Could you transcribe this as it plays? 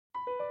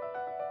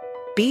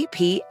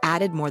BP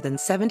added more than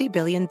 $70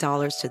 billion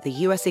to the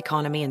U.S.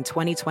 economy in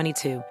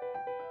 2022.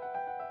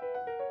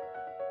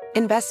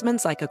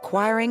 Investments like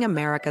acquiring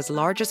America's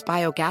largest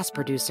biogas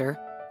producer,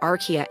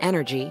 Archaea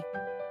Energy,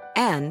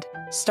 and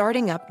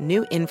starting up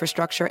new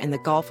infrastructure in the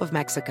Gulf of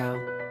Mexico.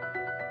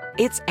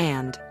 It's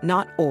and,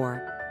 not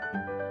or.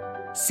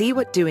 See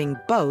what doing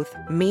both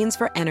means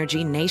for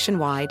energy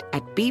nationwide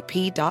at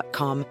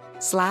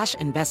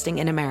bp.com/investing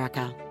in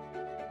America.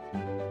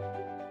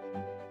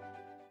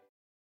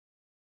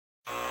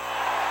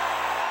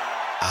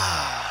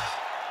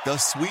 The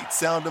sweet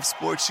sound of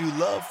sports you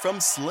love from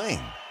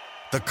Sling.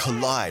 The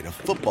collide of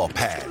football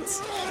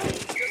pads.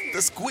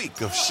 The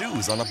squeak of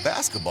shoes on a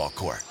basketball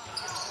court.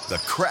 The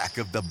crack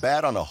of the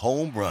bat on a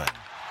home run.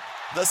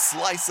 The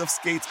slice of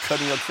skates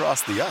cutting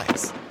across the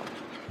ice.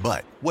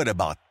 But what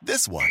about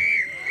this one?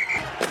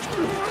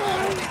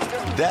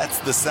 That's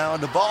the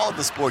sound of all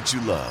the sports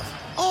you love,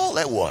 all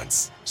at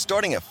once.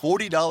 Starting at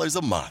 $40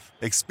 a month.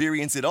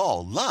 Experience it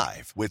all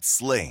live with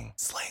Sling.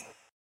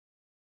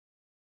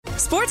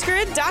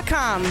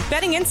 SportsGrid.com.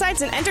 Betting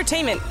insights and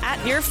entertainment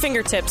at your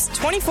fingertips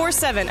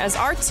 24/7 as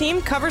our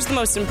team covers the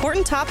most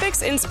important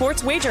topics in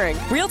sports wagering.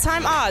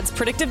 Real-time odds,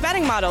 predictive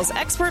betting models,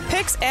 expert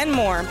picks, and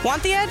more.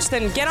 Want the edge?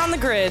 Then get on the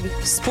grid.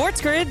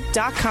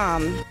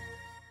 SportsGrid.com.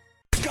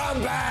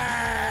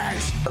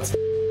 Scumbags!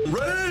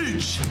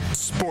 Rage!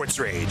 Sports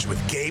Rage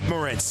with Gabe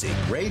Morency.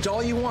 Rage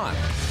all you want.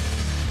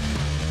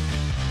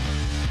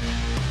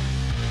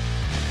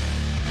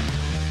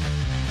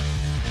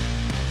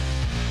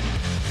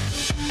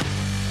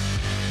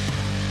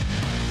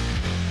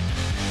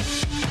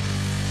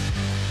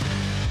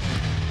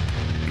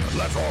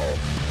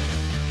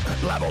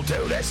 Level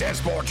 2, this is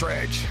Sports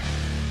Rage.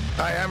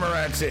 I am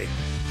Morency.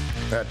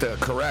 At the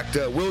correct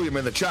William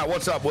in the chat.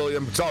 What's up,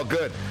 William? It's all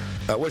good.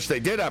 I wish they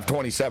did have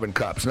 27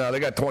 cups. No, they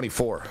got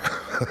 24.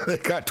 They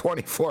got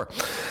 24.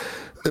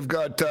 They've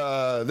got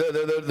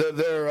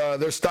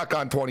they're stuck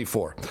on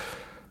 24.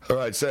 All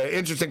right, so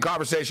interesting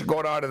conversation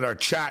going on in our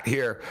chat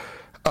here.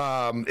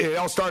 It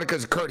all started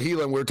because of Kurt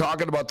Helin. We were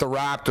talking about the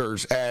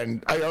Raptors,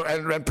 and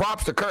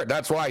props to Kurt.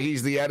 That's why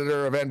he's the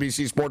editor of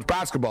NBC Sports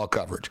basketball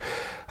coverage,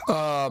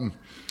 and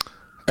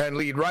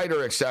lead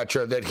writer,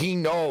 etc. That he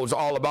knows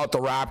all about the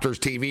Raptors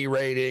TV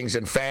ratings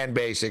and fan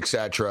base,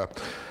 etc.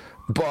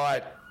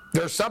 But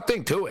there's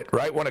something to it,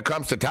 right? When it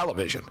comes to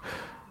television,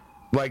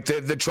 like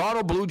the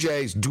Toronto Blue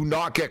Jays do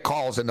not get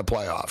calls in the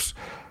playoffs.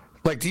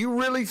 Like, do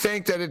you really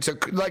think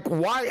that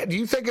why do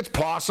you think it's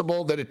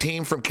possible that a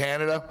team from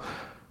Canada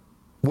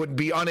would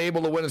be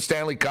unable to win a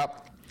Stanley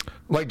Cup?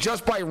 Like,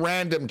 just by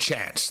random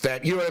chance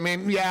that, you know what I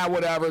mean? Yeah,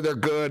 whatever, they're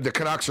good. The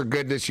Canucks are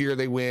good this year,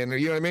 they win.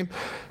 You know what I mean?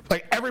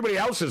 Like, everybody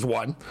else has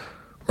won,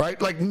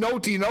 right? Like, do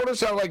you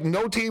notice how, like,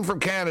 no team from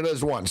Canada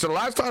has won? So the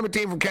last time a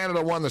team from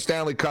Canada won the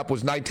Stanley Cup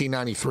was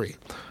 1993.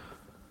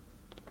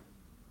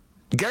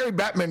 Gary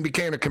Bettman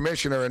became a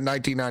commissioner in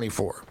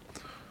 1994.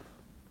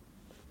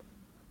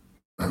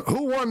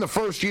 Who won the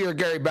first year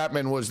Gary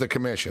Bettman was the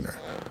commissioner?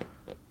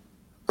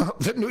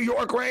 The New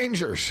York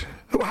Rangers,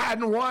 who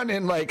hadn't won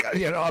in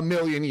a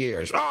million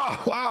years.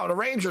 Oh, wow, the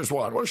Rangers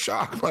won. What a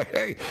shock. Like,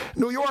 hey,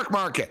 New York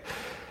market.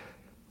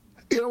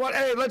 You know what?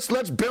 Hey,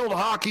 let's build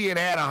hockey in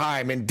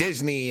Anaheim and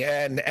Disney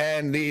and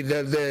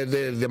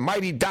the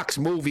Mighty Ducks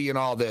movie and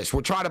all this.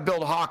 We're trying to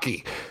build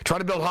hockey. Trying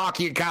to build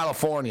hockey in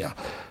California.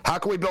 How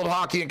can we build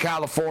hockey in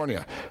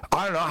California?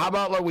 I don't know. How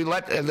about we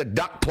let the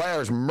Duck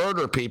players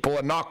murder people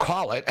and not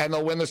call it, and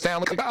they'll win the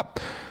Stanley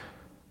Cup?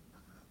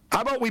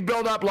 How about we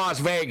build up Las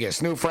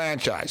Vegas, new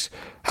franchise?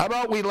 How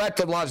about we let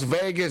the Las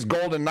Vegas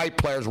Golden Knight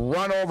players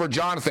run over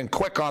Jonathan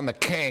Quick on the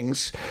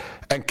Kings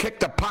and kick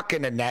the puck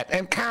in the net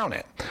and count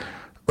it?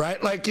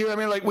 Right? Like, you know what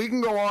I mean? Like, we can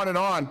go on and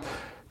on.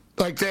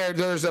 Like,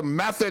 there's a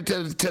method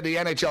to the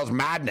NHL's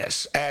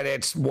madness, and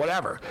it's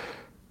whatever.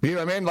 You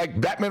know what I mean?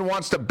 Like, Bettman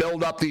wants to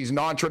build up these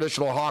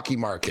non-traditional hockey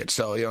markets.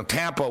 So, you know,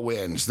 Tampa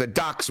wins, the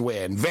Ducks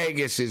win,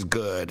 Vegas is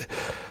good,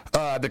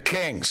 the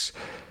Kings.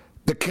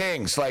 The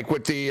Kings, like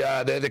with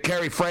the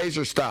Kerry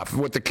Fraser stuff,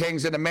 with the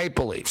Kings and the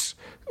Maple Leafs.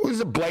 It was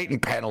a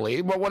blatant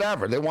penalty, but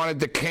whatever. They wanted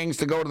the Kings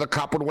to go to the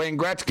Cup with Wayne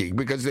Gretzky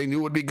because they knew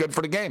it would be good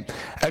for the game.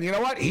 And you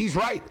know what? He's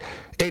right.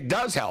 It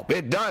does help.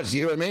 It does.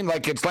 You know what I mean?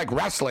 Like, it's like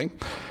wrestling.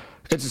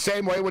 It's the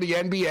same way with the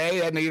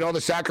NBA and, you know,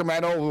 the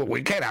Sacramento.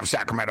 We can't have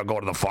Sacramento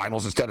go to the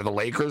finals instead of the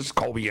Lakers,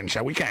 Kobe and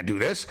Shaq. We can't do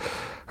this,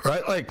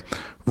 right? Like,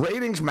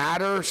 ratings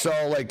matter, so,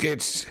 like,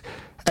 it's...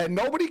 And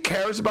nobody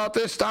cares about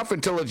this stuff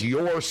until it's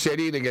your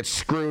city that gets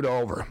screwed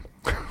over.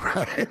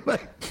 Right?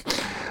 Like,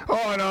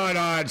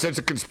 no, it's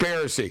a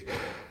conspiracy.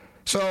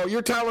 So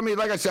you're telling me,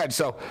 like I said,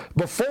 so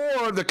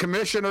before the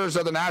commissioners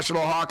of the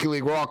National Hockey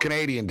League were all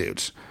Canadian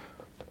dudes.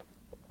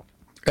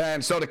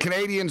 And so the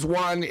Canadians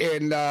won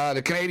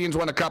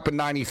the Cup in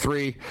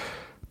 93.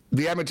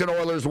 The Edmonton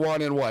Oilers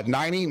won in what,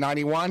 90,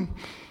 91?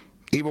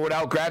 Even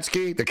without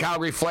Gretzky. The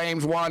Calgary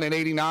Flames won in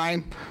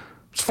 89.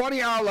 It's funny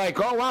how, like,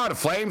 oh, wow, the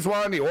Flames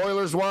won, the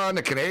Oilers won,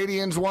 the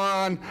Canadians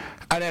won,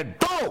 and then,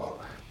 boom,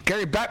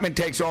 Gary Bettman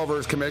takes over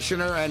as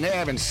commissioner, and they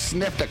haven't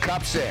sniffed a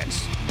cup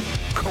since.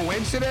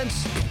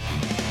 Coincidence?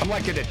 I'm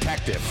like a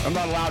detective. I'm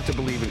not allowed to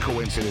believe in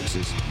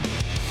coincidences.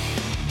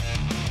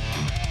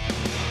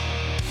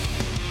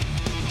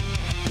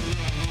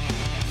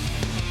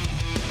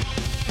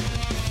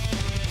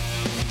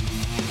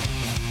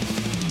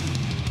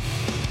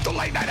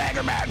 Late Night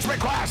Anger Management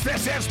class.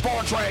 This is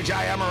Sports Rage.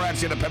 I am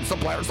Morency, the pimps, the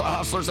players, the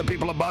hustlers, the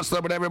people that bust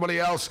them, and everybody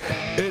else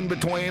in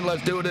between.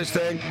 Let's do this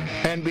thing.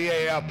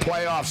 NBA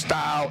playoff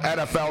style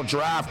NFL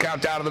draft.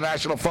 Countdown to the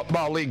National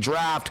Football League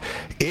draft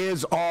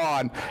is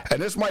on.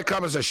 And this might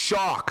come as a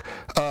shock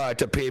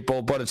to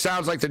people, but it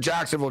sounds like the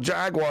Jacksonville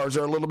Jaguars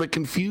are a little bit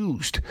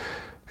confused.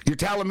 You're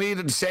telling me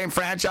that the same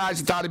franchise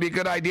thought it'd be a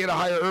good idea to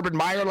hire Urban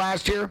Meyer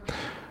last year?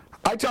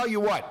 I tell you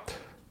what.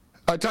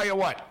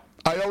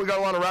 I know we got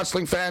a lot of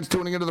wrestling fans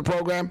tuning into the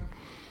program.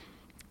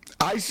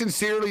 I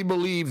sincerely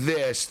believe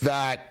this,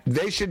 that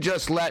they should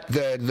just let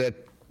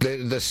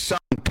the son,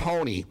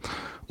 Tony,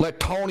 let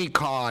Tony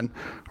Khan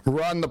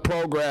run the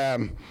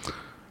program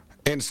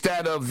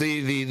instead of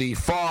the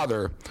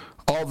father.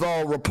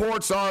 Although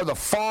reports are the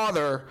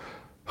father,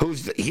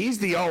 he's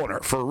the owner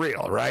for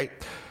real, right?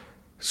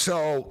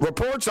 So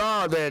reports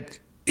are that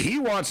he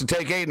wants to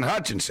take Aiden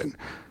Hutchinson.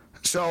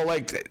 So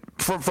like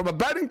from a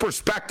betting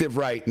perspective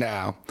right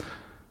now,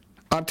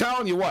 I'm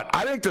telling you what,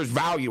 I think there's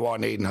value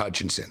on Aiden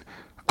Hutchinson.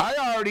 I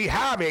already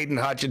have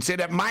Aiden Hutchinson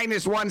at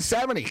minus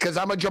 170 because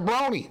I'm a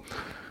jabroni.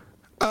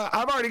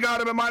 I've already got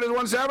him at minus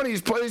 170.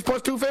 He's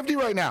plus 250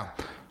 right now.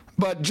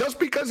 But just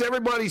because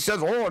everybody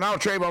says, oh, now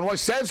Trayvon Walker,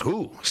 says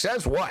who?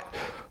 Says what?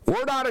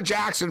 Word out of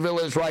Jacksonville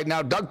is right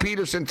now, Doug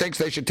Peterson thinks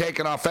they should take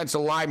an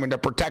offensive lineman to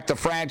protect the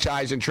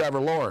franchise and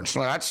Trevor Lawrence.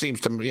 Well, that seems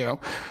to,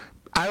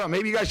 I don't know,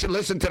 maybe you guys should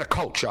listen to the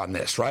coach on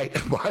this, right?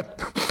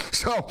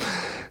 So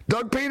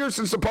Doug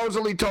Peterson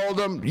supposedly told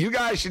them, you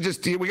guys should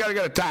we got to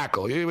get a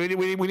tackle. We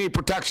need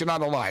protection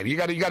on the line. You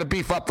got to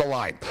beef up the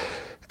line.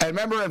 And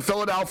remember in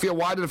Philadelphia,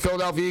 why did the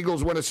Philadelphia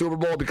Eagles win a Super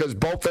Bowl? Because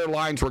both their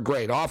lines were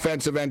great.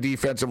 Offensive and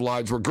defensive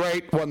lines were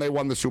great when they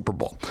won the Super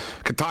Bowl.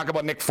 Could talk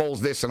about Nick Foles,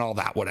 this and all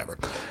that, whatever.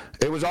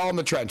 It was all in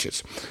the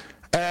trenches.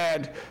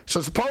 And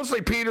so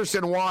supposedly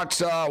Peterson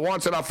wants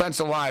an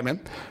offensive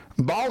lineman.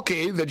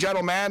 Balky, the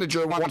general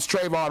manager, wants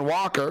Trayvon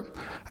Walker,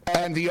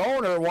 and the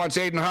owner wants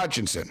Aiden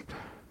Hutchinson.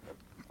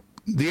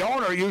 The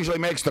owner usually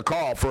makes the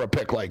call for a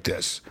pick like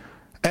this.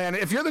 And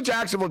if you're the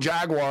Jacksonville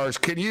Jaguars,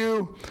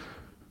 do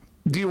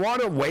you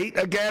want to wait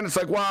again? It's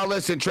like, well,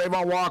 listen,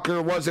 Trayvon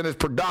Walker wasn't as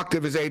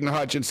productive as Aiden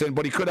Hutchinson,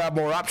 but he could have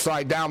more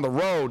upside down the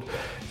road.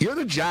 You're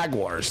the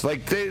Jaguars.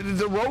 Like,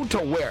 the road to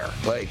where?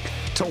 Like,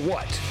 to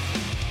what?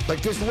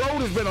 Like, this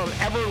road has been an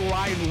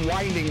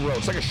ever-winding road.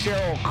 It's like a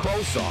Sheryl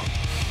Crow song.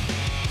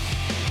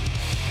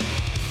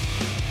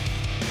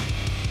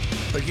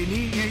 Like, you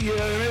need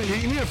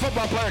a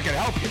football player that can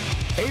help you.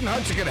 Aiden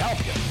Hutchinson can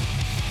help you.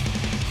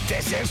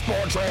 This is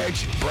Sports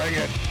Rage. Bring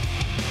it.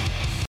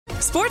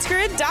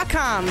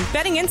 SportsGrid.com.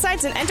 Betting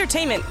insights and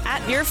entertainment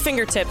at your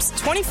fingertips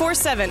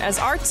 24/7 as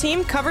our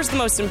team covers the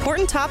most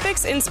important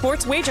topics in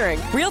sports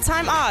wagering.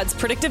 Real-time odds,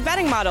 predictive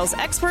betting models,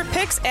 expert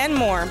picks, and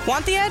more.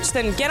 Want the edge?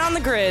 Then get on the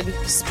grid.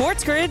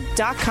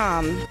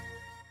 SportsGrid.com.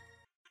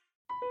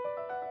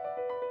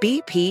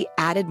 BP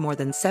added more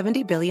than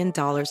 $70 billion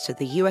to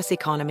the U.S.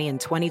 economy in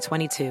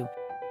 2022.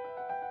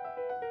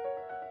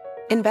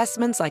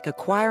 Investments like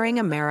acquiring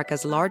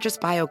America's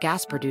largest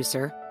biogas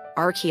producer,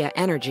 Archaea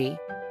Energy,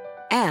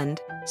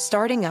 and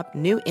starting up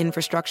new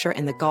infrastructure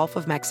in the Gulf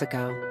of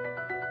Mexico.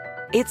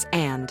 It's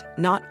and,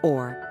 not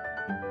or.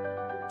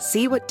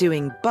 See what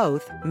doing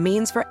both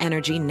means for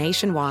energy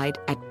nationwide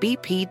at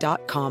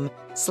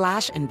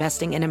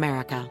bp.com/investing in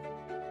America.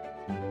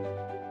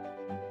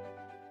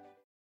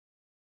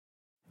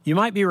 You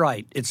might be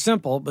right. It's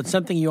simple, but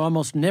something you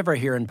almost never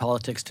hear in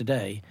politics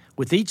today,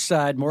 with each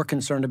side more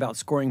concerned about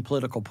scoring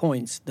political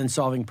points than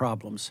solving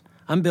problems.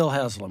 I'm Bill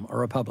Haslam, a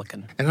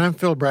Republican. And I'm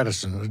Phil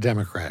Bredesen, a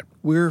Democrat.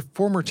 We're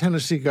former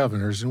Tennessee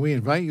governors, and we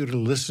invite you to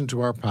listen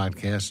to our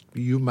podcast,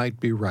 You Might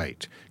Be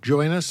Right.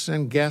 Join us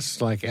and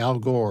guests like Al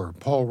Gore,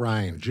 Paul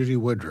Ryan, Judy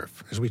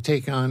Woodruff, as we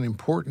take on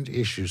important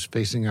issues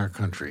facing our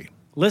country.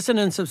 Listen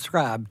and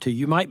subscribe to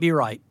You Might Be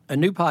Right, a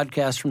new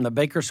podcast from the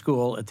Baker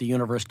School at the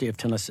University of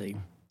Tennessee.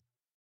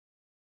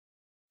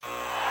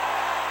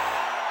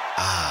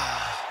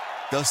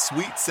 The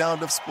sweet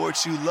sound of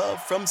sports you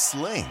love from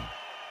Sling.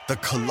 The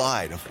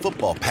collide of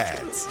football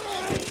pads.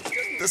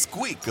 The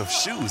squeak of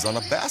shoes on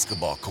a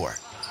basketball court.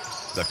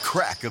 The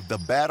crack of the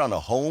bat on a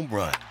home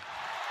run.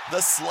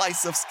 The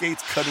slice of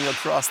skates cutting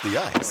across the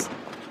ice.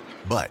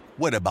 But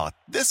what about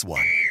this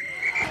one?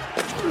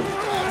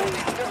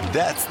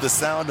 That's the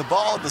sound of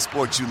all the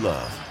sports you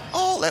love,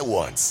 all at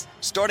once.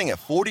 Starting at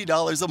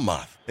 $40 a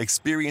month.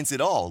 Experience it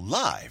all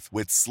live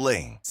with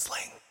Sling.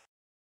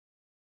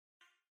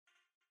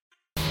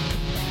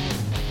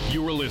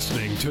 You are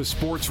listening to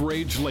Sports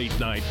Rage Late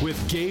Night with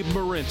Gabe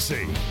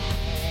Morency.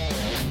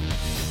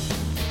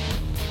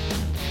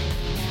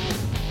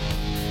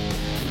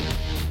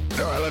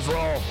 All right, let's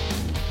roll.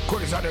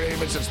 Quickest 180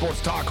 minutes in sports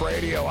talk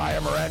radio. I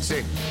am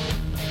Morency.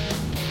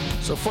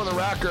 So for the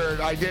record,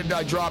 I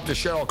dropped a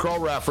Sheryl Crow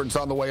reference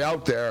on the way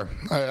out there.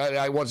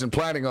 I wasn't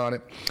planning on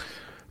it.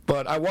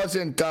 But I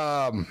wasn't,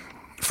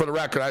 for the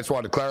record, I just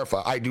wanted to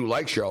clarify, I do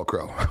like Sheryl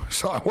Crow.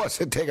 So I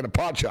wasn't taking a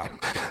pot shot.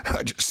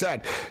 I just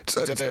said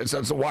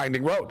it's a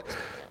winding road.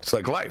 It's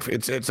like life.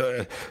 It's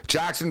a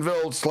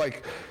Jacksonville, it's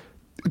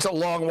a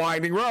long,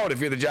 winding road if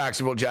you're the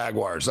Jacksonville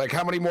Jaguars. Like,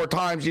 how many more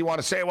times do you want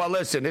to say, well,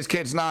 listen, this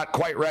kid's not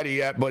quite ready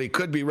yet, but he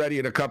could be ready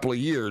in a couple of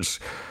years?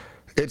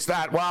 It's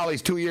that, well,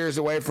 he's 2 years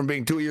away from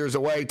being 2 years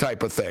away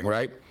type of thing,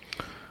 right?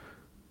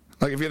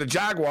 Like, if you're the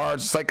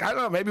Jaguars, it's like, I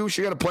don't know, maybe we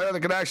should get a player that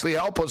can actually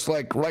help us,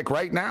 like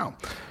right now.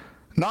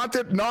 Not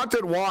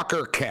that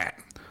Walker can't.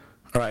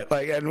 All right,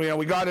 and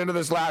we got into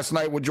this last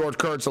night with George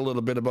Kurtz a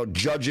little bit about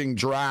judging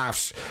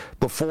drafts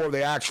before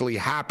they actually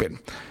happen.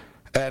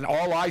 And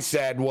all I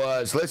said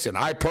was, listen,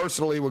 I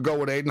personally would go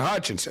with Aiden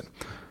Hutchinson.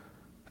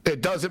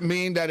 It doesn't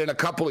mean that in a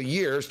couple of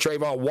years,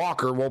 Trayvon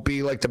Walker won't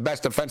be like the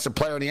best defensive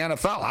player in the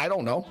NFL. I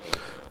don't know.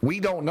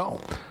 We don't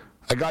know.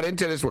 I got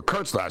into this with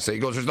Kurtz last night. He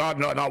goes, there's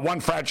not one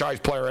franchise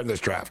player in this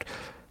draft.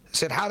 I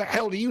said, how the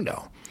hell do you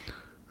know?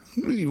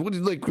 How can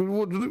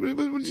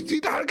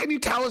you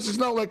tell us? It's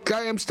not like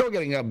I'm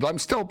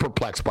still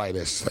perplexed by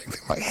this thing.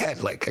 My head,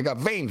 I got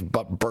veins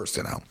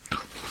bursting out.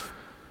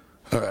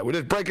 All right, we're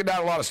just breaking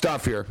down a lot of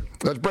stuff here.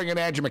 Let's bring in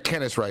Andrew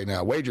McKinnis right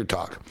now. Wager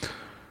Talk.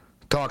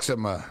 Talk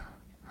some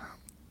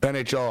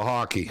NHL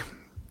hockey.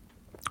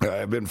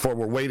 We're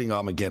waiting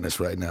on McKinnis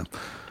right now.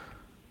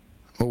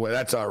 Oh, wait,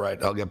 that's all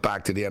right. I'll get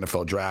back to the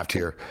NFL draft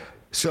here.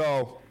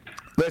 So,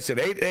 listen,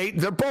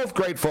 they're both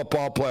great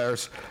football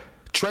players.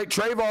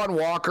 Trayvon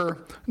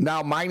Walker,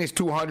 now minus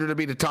 200 to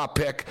be the top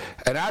pick.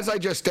 And as I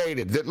just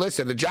stated,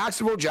 listen, the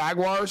Jacksonville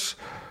Jaguars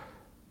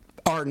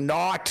are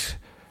not...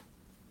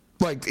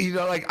 I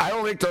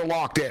don't think they're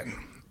locked in.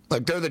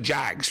 They're the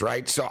Jags,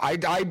 right? So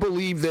I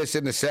believe this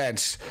in the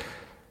sense,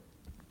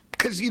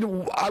 because,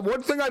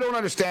 one thing I don't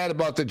understand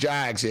about the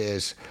Jags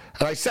is,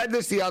 and I said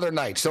this the other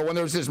night, so when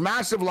there was this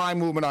massive line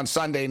movement on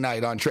Sunday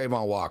night on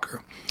Trayvon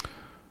Walker,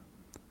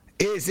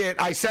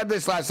 I said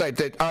this last night,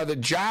 that the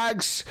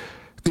Jags,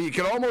 you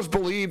can almost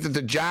believe that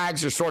the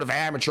Jags are sort of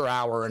amateur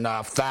hour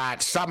enough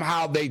that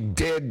somehow they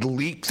did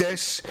leak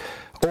this,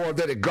 or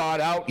that it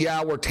got out,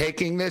 yeah, we're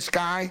taking this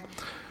guy.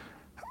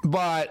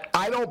 But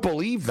I don't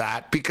believe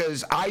that,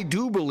 because I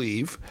do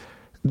believe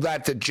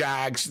that the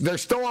Jags, they're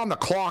still on the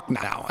clock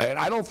now, and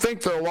I don't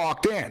think they're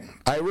locked in.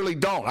 I really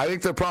don't. I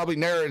think they're probably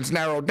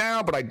narrowed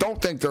down, but I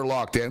don't think they're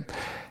locked in.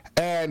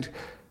 And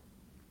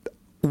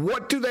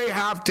what do they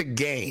have to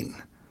gain,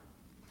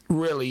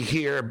 really,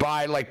 here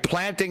by,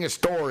 planting a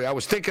story? I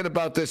was thinking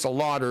about this a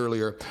lot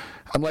earlier.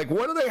 I'm like,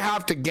 what do they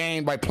have to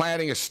gain by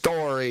planting a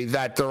story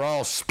that they're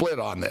all split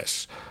on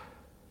this?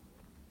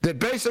 That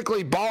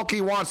basically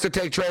Balky wants to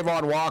take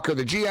Trayvon Walker.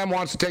 The GM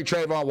wants to take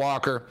Trayvon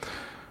Walker.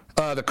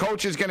 The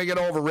coach is going to get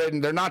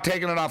overridden. They're not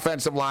taking an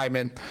offensive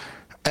lineman.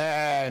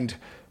 And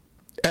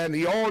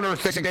the owner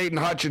thinks Aiden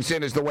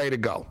Hutchinson is the way to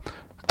go.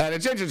 And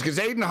it's interesting because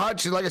Aiden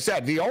Hutchinson, like I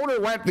said, the owner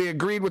they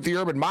agreed with the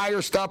Urban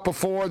Meyer stuff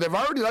before.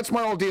 That's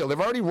my whole deal.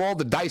 They've already rolled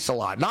the dice a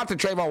lot. Not that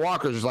Trayvon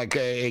Walker is like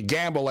a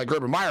gamble like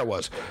Urban Meyer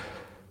was.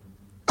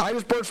 I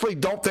just personally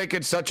don't think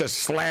it's such a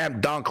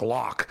slam dunk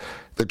lock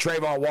that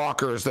Trayvon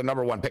Walker is the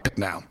number one pick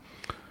now.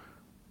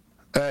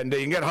 And you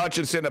can get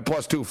Hutchinson at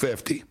plus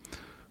 250.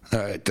 All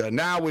right,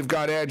 now we've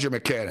got Andrew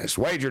McKinnis.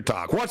 Wager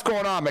Talk. What's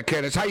going on,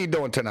 McKinnis? How you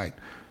doing tonight?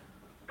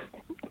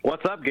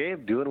 What's up,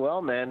 Gabe? Doing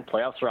well, man.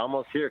 Playoffs are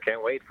almost here.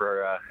 Can't wait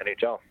for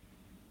NHL.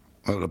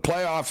 Well, the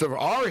playoffs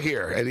are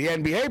here, and the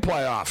NBA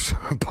playoffs.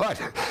 But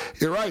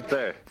you're right.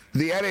 Sir.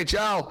 The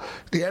NHL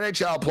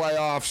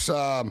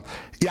playoffs.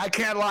 I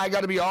can't lie. I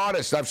got to be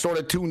honest. I've sort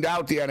of tuned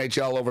out the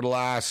NHL over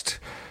the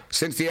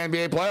since the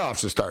NBA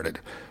playoffs have started.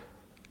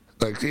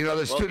 I'll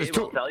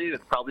tell you,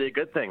 it's probably a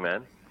good thing,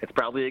 man. It's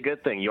probably a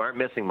good thing. You aren't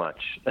missing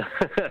much.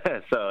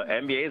 So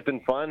NBA has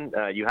been fun.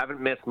 You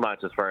haven't missed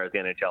much as far as the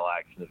NHL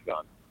action has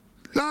gone.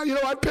 No,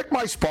 I picked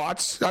my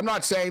spots. I'm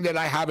not saying that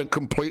I haven't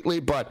completely,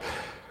 but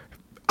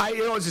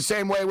it's the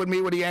same way with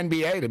me with the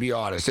NBA, to be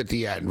honest, at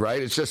the end,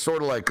 right? It's just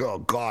sort of like, oh,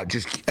 God,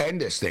 just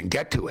end this thing.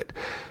 Get to it.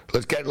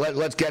 Let's get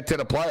to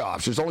the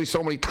playoffs. There's only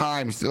so many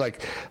times.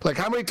 Like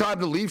how many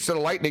times the Leafs and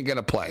the Lightning going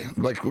to play?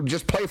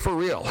 Just play for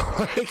real.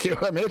 You know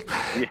what I mean?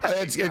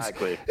 Yeah,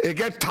 exactly. It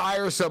gets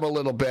tiresome a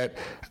little bit.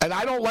 And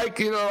I don't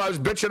like, I was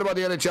bitching about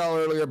the NHL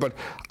earlier, but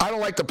I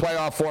don't like the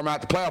playoff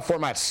format. The playoff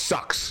format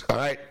sucks, all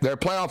right? Their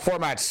playoff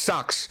format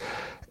sucks.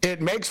 It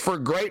makes for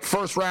great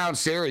first-round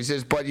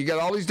series, but you get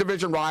all these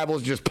division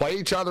rivals just play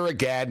each other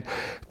again.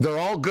 They're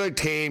all good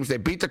teams. They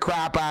beat the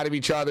crap out of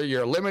each other.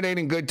 You're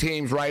eliminating good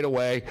teams right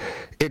away.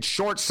 It's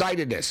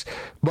short-sightedness.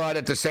 But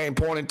at the same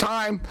point in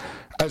time,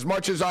 as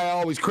much as I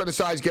always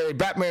criticize Gary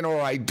Bettman, or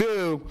I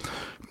do,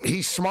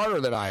 he's smarter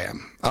than I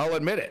am. I'll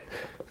admit it.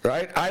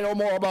 Right? I know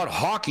more about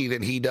hockey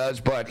than he does,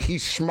 but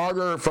he's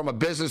smarter from a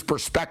business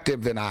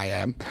perspective than I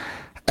am.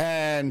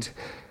 And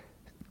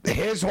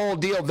his whole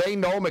deal, they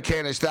know,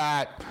 McKinnis,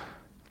 that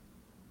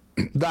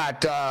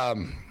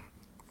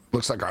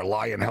looks like our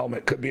Lion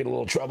helmet could be in a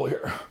little trouble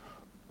here.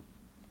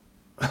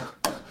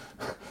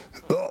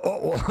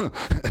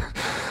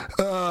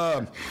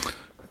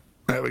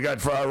 We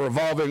got for our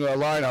revolving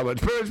lineup.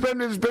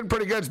 It's been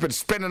pretty good. It's been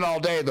spinning all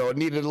day, though. It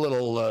needed a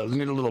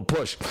little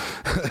push.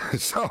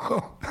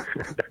 So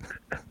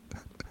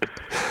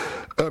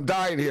I'm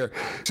dying here.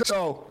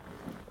 So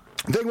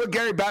the thing with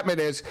Gary Bettman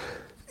is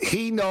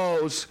he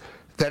knows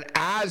that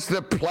as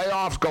the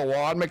playoffs go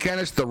on,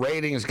 McInnes, the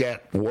ratings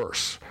get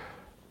worse,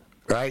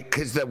 right?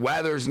 Because the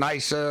weather's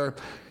nicer.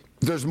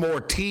 There's more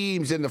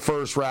teams in the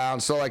first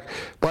round. So, like,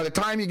 by the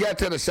time you get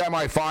to the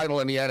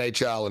semifinal in the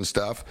NHL and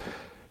stuff,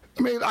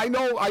 I mean, I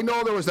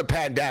know there was the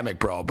pandemic,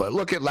 bro, but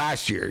look at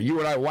last year. You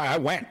and I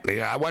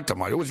went to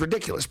one. It was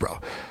ridiculous, bro.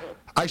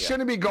 I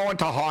shouldn't be going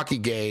to hockey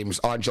games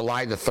on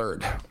July the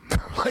 3rd.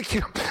 Like,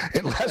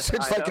 unless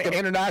it's like an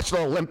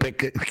international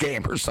Olympic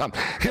game or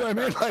something. You know what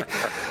I mean? Like,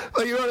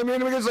 you know what I mean?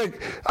 Because,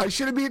 like, I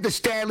shouldn't be at the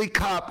Stanley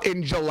Cup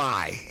in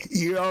July.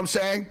 You know what I'm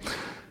saying?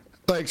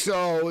 Like,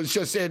 so it's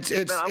just, it's.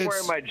 Man, I'm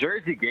wearing my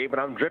jersey, Gabe, but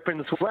I'm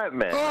dripping sweat,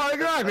 man. Oh,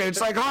 exactly. It's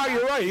like, oh,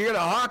 you're right. You get a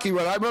hockey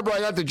one. I remember I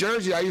got the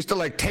jersey. I used to,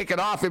 like, take it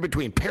off in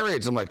between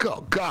periods. I'm like,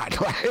 oh,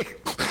 God. Like,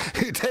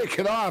 you take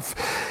it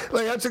off.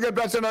 Like, that's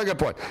another good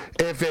point.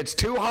 If it's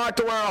too hot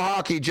to wear a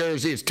hockey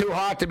jersey, it's too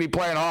hot to be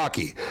playing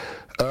hockey.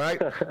 All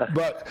right?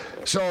 But,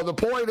 so the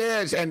point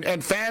is,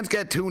 and fans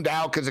get tuned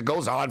out because it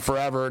goes on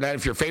forever. And then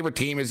if your favorite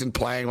team isn't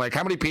playing, like,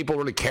 how many people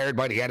really cared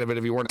by the end of it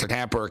if you weren't a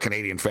Tampa or a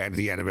Canadian fan at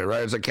the end of it,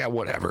 right? It's like, yeah,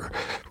 whatever.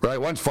 Right?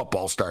 Once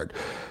football starts.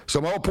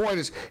 So my whole point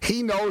is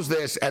he knows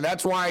this, and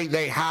that's why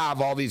they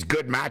have all these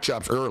good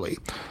matchups early.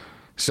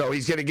 So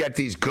he's going to get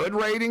these good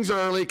ratings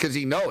early because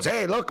he knows,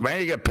 hey, look, man,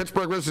 you got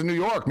Pittsburgh versus New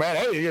York, man.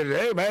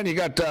 Hey, man, you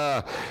got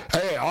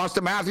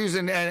Austin Matthews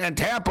and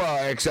Tampa,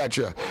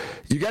 etc.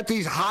 You get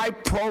these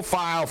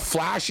high-profile,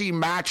 flashy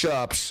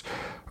matchups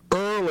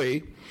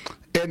early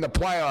in the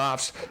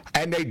playoffs,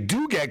 and they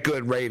do get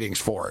good ratings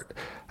for it.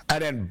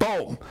 And then,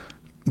 boom,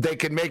 they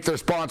can make their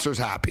sponsors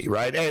happy,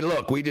 right? Hey,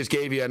 look, we just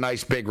gave you a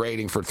nice big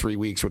rating for 3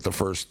 weeks with the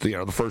first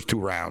 2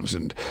 rounds,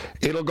 and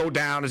it'll go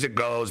down as it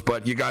goes,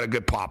 but you got a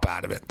good pop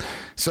out of it.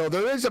 So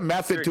there is a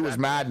method to his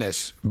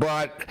madness,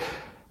 but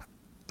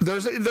there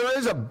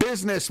is a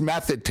business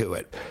method to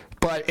it.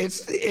 But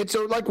it's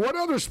like, what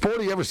other sport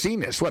have you ever seen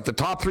this? What, the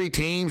top 3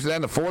 teams, and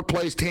then the 4th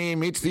place team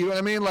meets the, you know what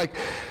I mean? Like,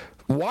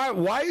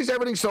 why is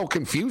everything so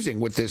confusing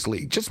with this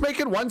league? Just make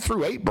it 1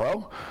 through 8,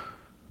 bro.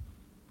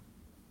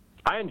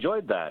 I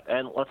enjoyed that,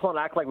 and let's not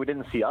act like we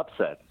didn't see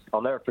upsets.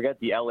 I'll never forget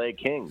the L.A.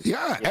 Kings.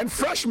 Yeah, and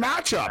fresh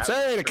matchups.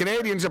 Hey, the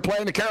Canadians are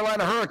playing the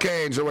Carolina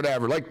Hurricanes or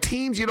whatever. Like,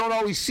 teams you don't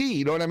always see,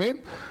 you know what I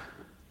mean?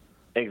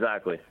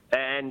 Exactly,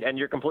 and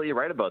you're completely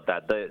right about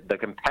that. The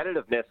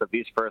competitiveness of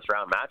these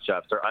first-round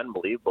matchups are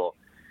unbelievable.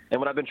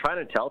 And what I've been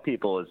trying to tell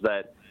people is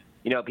that,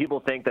 people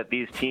think that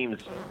these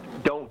teams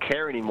don't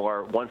care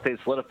anymore once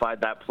they've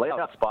solidified that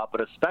playoff spot, but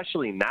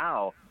especially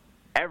now,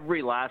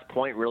 every last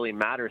point really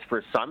matters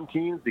for some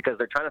teams because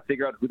they're trying to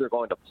figure out who they're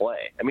going to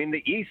play. I mean,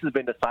 the East has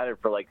been decided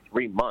for like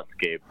 3 months,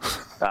 Gabe.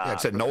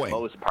 That's annoying. For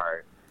the most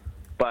part.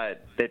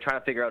 But they're trying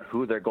to figure out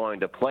who they're going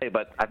to play.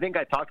 But I think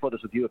I talked about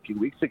this with you a few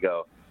weeks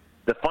ago.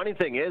 The funny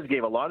thing is,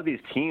 Gabe, a lot of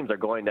these teams are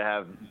going to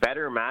have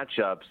better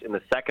matchups in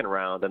the second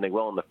round than they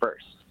will in the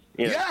first.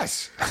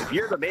 Yes. If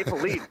you're the Maple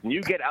Leafs and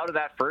you get out of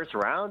that first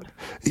round,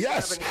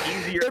 yes,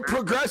 it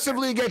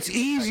progressively gets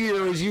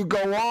easier as you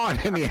go on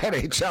in the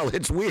NHL.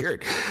 It's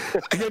weird.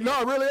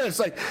 No, it really is. It's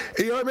like,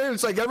 you know what I mean?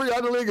 It's like every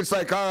other league. It's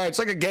like, all right, it's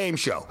like a game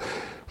show.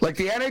 Like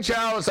the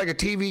NHL is like a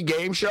TV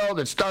game show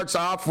that starts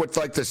off with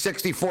like the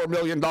 $64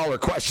 million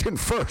question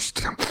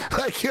first.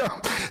 Like,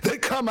 they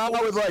come out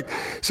with like,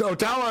 so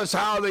tell us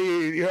how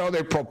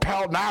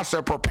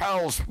NASA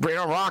propels,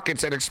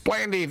 rockets, and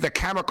explain the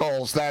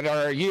chemicals that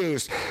are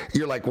used.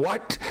 You're like,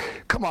 what?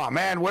 Come on,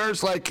 man. Where's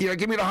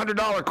give me the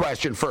 $100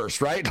 question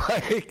first, right?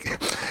 Like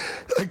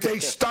they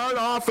start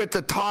off at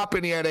the top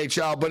in the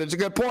NHL, but it's a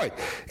good point.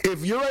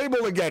 If you're able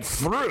to get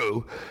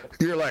through,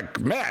 you're like,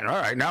 man, all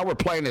right, now we're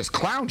playing this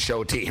clown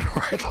show team,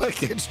 right?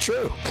 Like, it's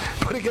true.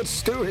 But it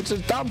gets it's a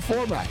dumb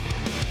format.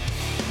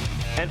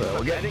 And from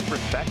a betting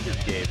perspective,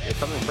 Gabe, it's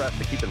something for us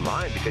to keep in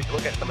mind because you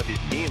look at some of these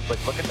teams,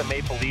 like look at the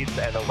Maple Leafs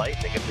and the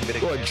Lightning.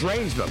 Well, it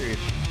drains them. It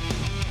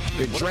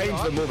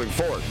drains them moving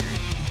forward.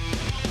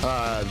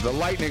 The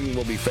Lightning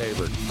will be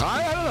favored.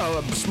 I don't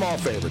know, small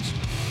favorites.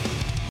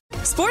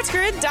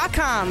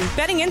 SportsGrid.com.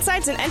 Betting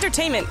insights and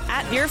entertainment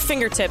at your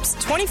fingertips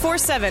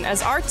 24/7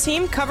 as our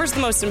team covers the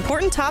most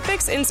important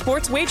topics in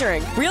sports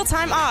wagering.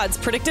 Real-time odds,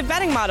 predictive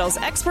betting models,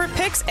 expert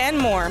picks, and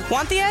more.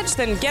 Want the edge?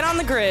 Then get on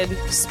the grid.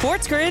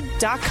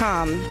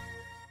 SportsGrid.com.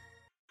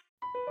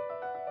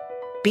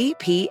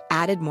 BP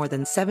added more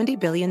than $70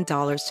 billion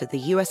to the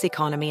U.S.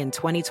 economy in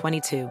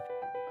 2022.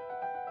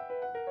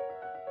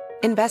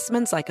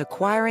 Investments like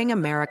acquiring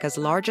America's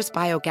largest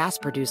biogas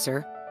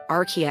producer,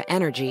 Archaea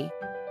Energy,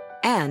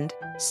 and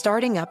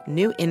starting up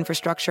new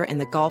infrastructure in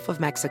the Gulf of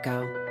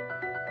Mexico.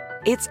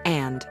 It's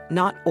and,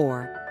 not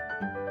or.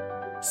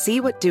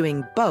 See what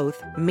doing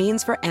both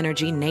means for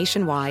energy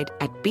nationwide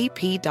at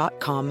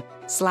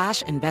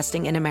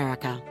bp.com/investing in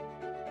America.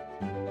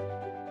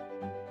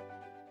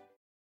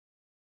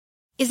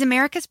 Is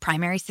America's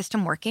primary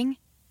system working?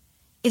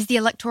 Is the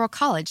Electoral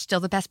College still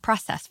the best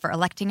process for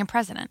electing a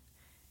president?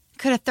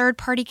 Could a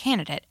third-party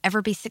candidate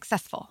ever be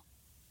successful?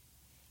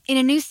 In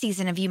a new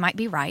season of You Might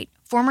Be Right,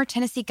 former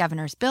Tennessee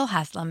governors Bill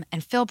Haslam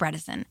and Phil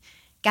Bredesen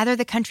gather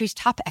the country's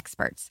top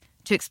experts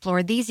to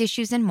explore these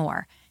issues and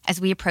more as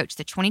we approach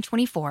the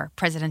 2024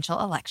 presidential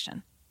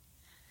election.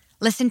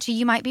 Listen to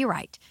You Might Be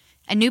Right,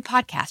 a new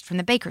podcast from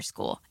the Baker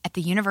School at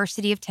the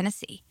University of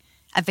Tennessee,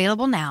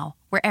 available now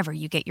wherever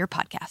you get your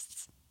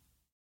podcasts.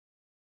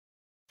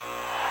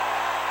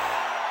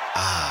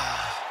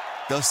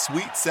 The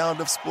sweet sound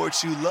of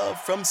sports you love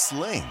from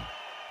Sling.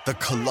 The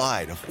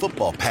collide of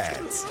football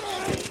pads.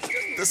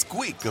 The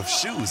squeak of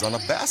shoes on a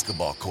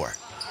basketball court.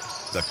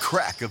 The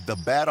crack of the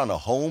bat on a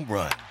home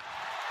run.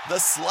 The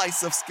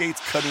slice of skates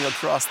cutting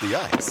across the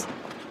ice.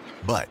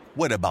 But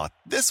what about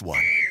this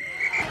one?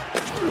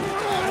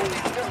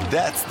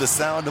 That's the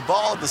sound of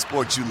all the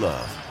sports you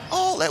love,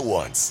 all at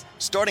once.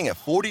 Starting at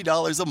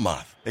 $40 a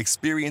month.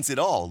 Experience it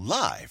all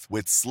live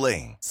with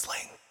Sling.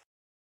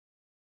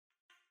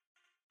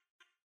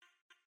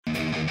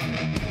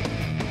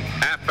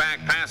 Halfback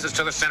passes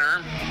to the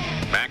center.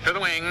 Back to the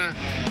wing.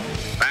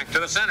 Back to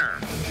the center.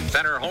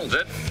 Center holds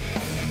it.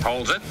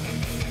 Holds it.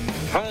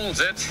 Holds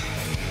it.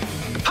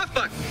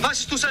 Halfback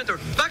passes to center.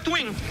 Back to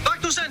wing.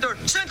 Back to center.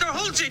 Center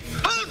holds it.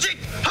 Holds it.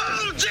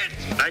 Holds it.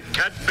 I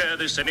can't bear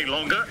this any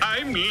longer.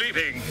 I'm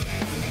leaving. You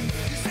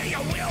say you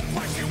will,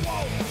 plus you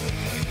won't.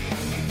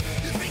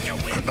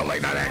 The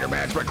Late Night Anger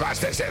Management Class.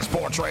 This is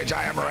Sports Rage.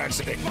 I am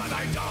Morency.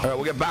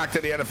 We'll get back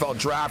to the NFL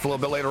Draft a little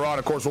bit later on.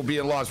 Of course, we'll be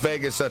in Las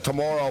Vegas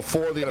tomorrow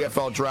for the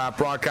NFL Draft,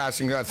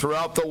 broadcasting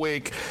throughout the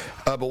week.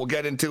 But we'll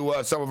get into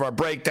some of our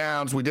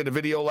breakdowns. We did a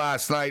video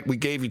last night. We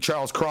gave you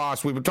Charles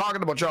Cross. We've been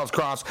talking about Charles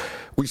Cross.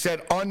 We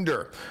said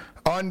under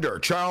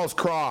Charles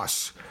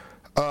Cross,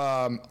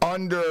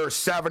 under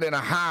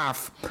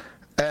 7.5.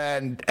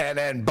 And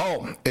then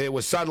boom, it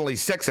was suddenly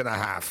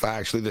 6.5.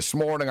 Actually, this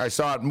morning I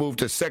saw it move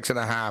to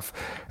 6.5,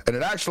 and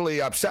it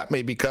actually upset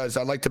me because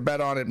I'd like to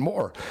bet on it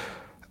more.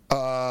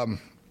 Wow,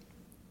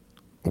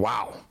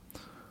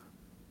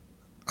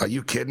 are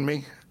you kidding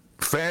me?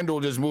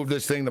 FanDuel just moved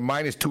this thing to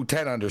minus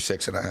 210 under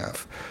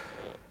 6.5.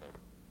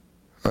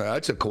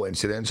 That's a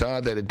coincidence,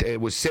 huh? That it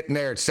was sitting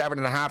there at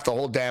 7.5 the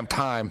whole damn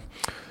time,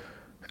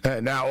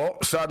 and now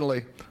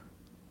suddenly.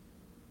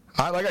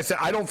 Like I said,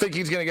 I don't think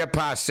he's going to get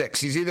past 6.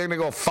 He's either going to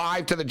go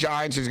 5 to the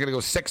Giants or he's going to go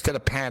 6 to the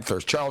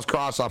Panthers. Charles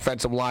Cross,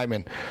 offensive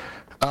lineman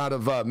out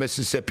of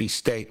Mississippi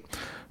State.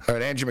 All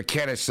right, Andrew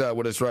McKinnis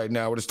with us right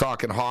now. We're just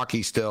talking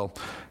hockey still.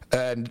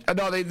 And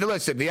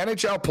listen, the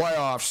NHL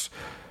playoffs,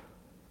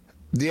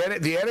 the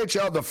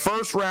NHL, the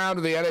first round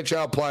of the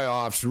NHL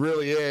playoffs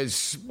really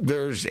is,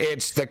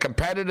 it's the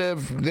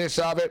competitiveness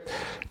of it.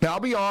 Now, I'll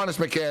be honest,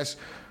 McKinnis,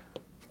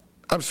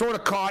 I'm sort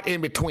of caught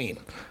in between.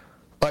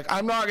 Like,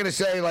 I'm not going to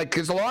say, like,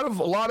 because a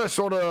lot of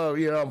sort of,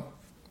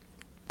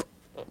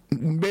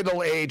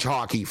 middle-aged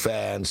hockey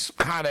fans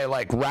kind of,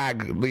 like,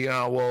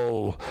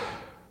 will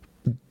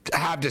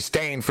have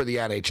disdain for the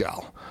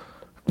NHL.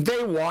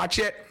 They watch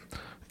it.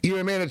 You know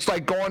what I mean? It's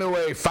like going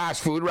to a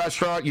fast food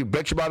restaurant. You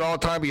bitch about it all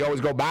the time, but you always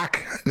go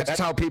back. That's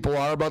how people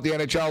are about the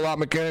NHL a lot,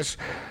 McKinnis.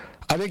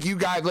 I think you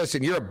guys,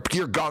 listen, you're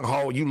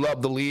gung-ho, you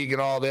love the league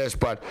and all this,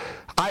 but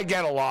I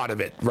get a lot of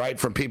it, right,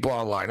 from people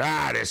online.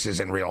 This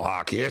isn't real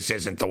hockey. This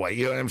isn't the way,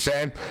 you know what I'm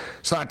saying?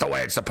 It's not the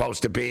way it's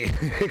supposed to be,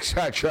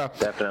 etc.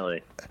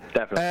 Definitely.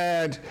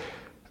 And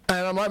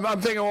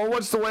I'm thinking, well,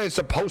 what's the way it's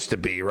supposed to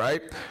be,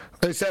 right?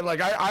 They said,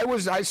 like,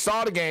 I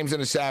saw the games in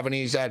the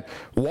 70s, and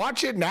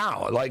watch it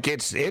now. Like,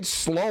 it's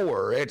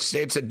slower. It's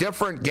a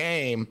different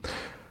game.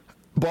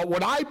 But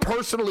what I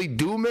personally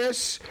do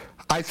miss,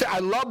 I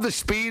love the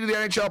speed of the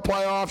NHL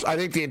playoffs. I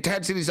think the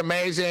intensity is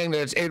amazing.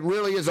 It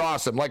really is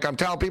awesome. Like I'm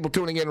telling people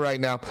tuning in right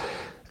now,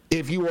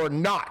 if you are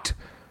not,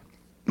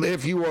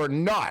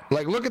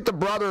 like, look at the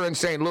brother in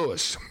St.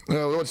 Louis.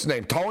 What's his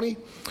name? Tony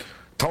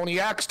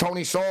X,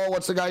 Tony Soul.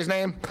 What's the guy's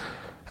name?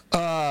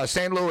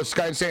 St. Louis,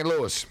 guy in St.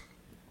 Louis.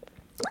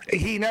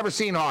 He never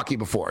seen hockey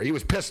before. He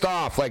was pissed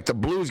off, like the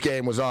Blues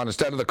game was on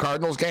instead of the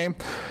Cardinals game.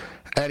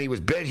 And he was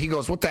bit. He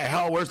goes, what the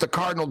hell? Where's the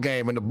Cardinal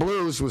game? And the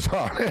Blues was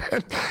on.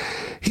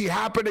 He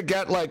happened to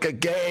get like a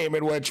game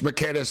in which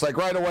McKinnis, like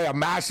right away, a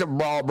massive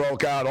brawl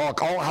broke out.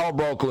 All hell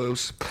broke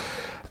loose.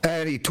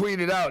 And he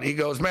tweeted out, he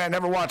goes, man,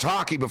 never watched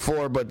hockey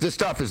before, but this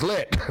stuff is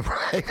lit.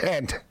 Right?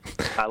 And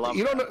I love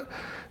you. Don't know,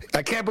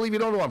 I can't believe you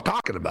don't know what I'm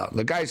talking about.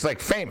 The guy's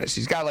like famous.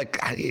 He's got like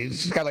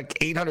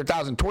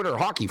 800,000 Twitter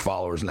hockey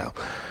followers now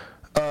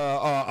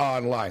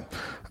online.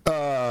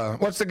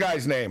 What's the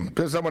guy's name?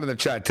 There's someone in the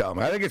chat tell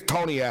me. I think it's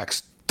Tony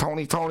X.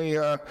 Tony,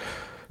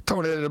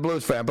 the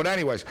Blues fan. But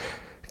anyways,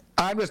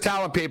 I'm just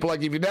telling people,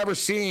 like, if you've never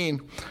seen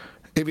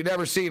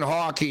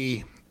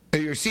hockey,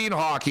 if you're seeing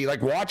hockey,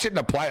 like, watch it in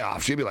the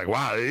playoffs. You'd be like,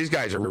 wow, these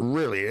guys are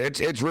really,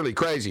 it's really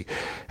crazy.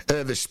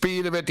 The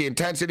speed of it, the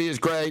intensity is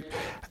great.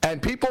 And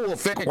people will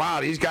think,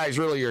 wow, these guys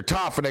really are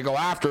tough, and they go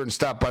after it and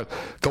stuff. But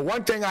the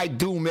one thing I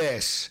do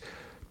miss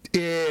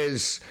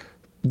is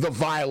the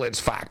violence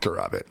factor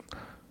of it.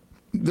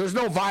 There's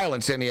no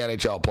violence in the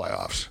NHL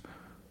playoffs.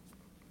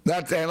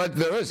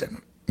 There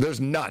isn't. There's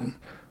none.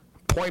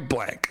 Point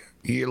blank.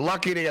 You're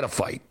lucky to get a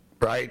fight,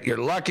 right? You're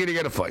lucky to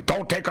get a fight.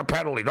 Don't take a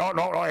penalty.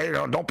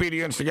 Don't be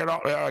the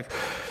instigator.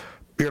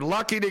 You're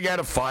lucky to get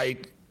a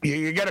fight.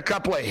 You get a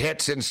couple of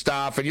hits and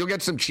stuff, and you'll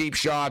get some cheap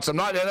shots.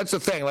 That's the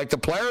thing. Like the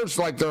players,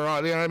 like they're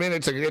on. You know what I mean?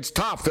 It's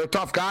tough. They're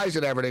tough guys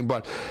and everything.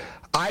 But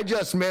I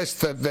just miss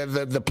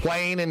the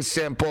plain and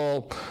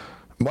simple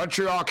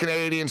Montreal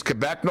Canadiens,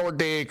 Quebec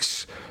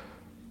Nordiques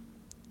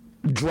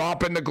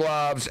dropping the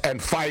gloves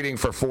and fighting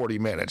for 40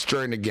 minutes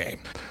during the game.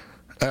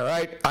 All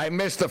right? I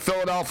miss the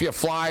Philadelphia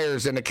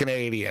Flyers and the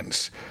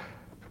Canadiens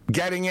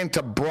getting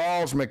into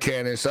brawls,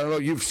 McInnes. I don't know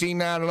if you've seen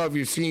that. I don't know if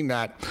you've seen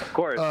that. Of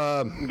course.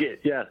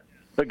 Yeah.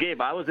 But,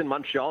 Gabe, I was in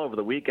Montreal over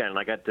the weekend, and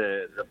I got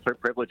the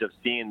privilege of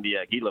seeing the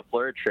Guy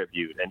Lafleur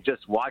tribute and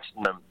just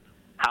watching them,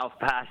 how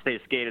fast they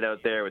skated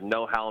out there with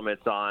no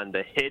helmets on,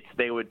 the hits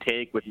they would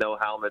take with no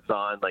helmets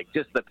on, like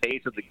just the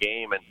pace of the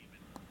game. And,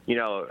 you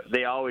know,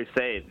 they always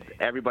say,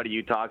 everybody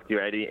you talk to,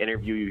 any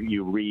interview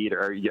you read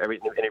or every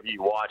interview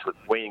you watch with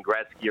Wayne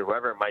Gretzky or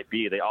whoever it might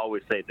be, they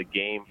always say the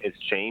game is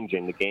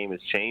changing. The game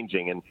is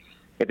changing. And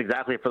it's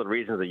exactly for the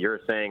reasons that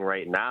you're saying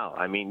right now.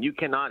 I mean, you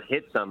cannot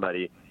hit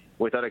somebody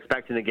without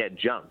expecting to get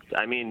jumped.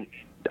 I mean,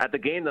 at the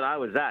game that I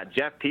was at,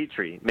 Jeff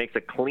Petrie makes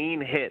a clean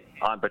hit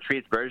on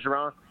Patrice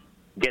Bergeron,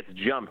 gets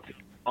jumped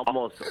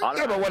almost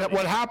automatically. Yeah, but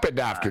what happened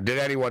after? Did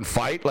anyone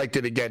fight? Like,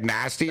 did it get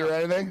nasty or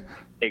anything?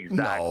 Exactly.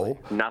 No.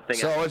 Nothing.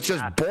 So it's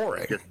just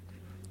boring.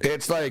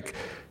 It's like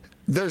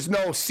there's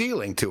no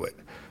ceiling to it.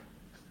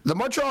 The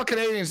Montreal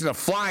Canadiens and the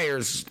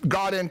Flyers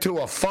got into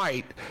a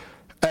fight,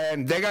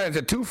 and they got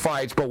into two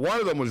fights, but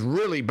one of them was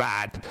really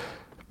bad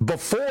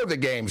before the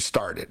game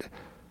started.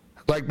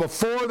 Like,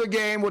 before the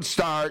game would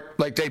start,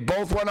 like, they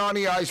both went on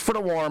the ice for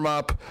the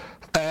warm-up,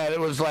 and it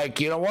was like,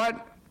 you know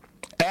what?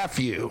 F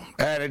you.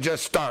 And it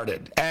just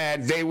started.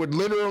 And they would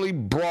literally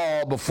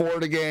brawl before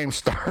the game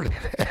started.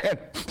 And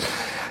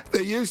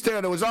they used to,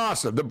 and it was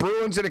awesome. The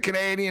Bruins and the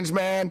Canadiens,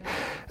 man,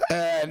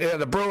 and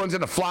the Bruins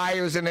and the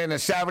Flyers and in the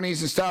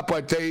 70s and stuff,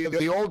 but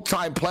the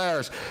old-time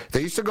players,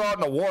 they used to go out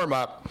in the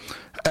warm-up,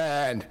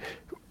 and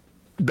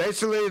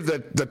basically,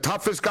 the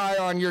toughest guy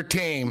on your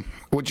team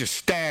would just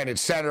stand at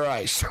center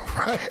ice,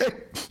 right?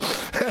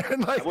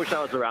 And I wish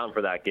I was around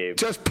for that game.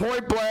 Just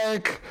point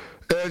blank,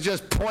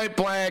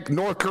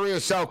 North Korea,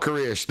 South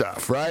Korea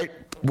stuff, right?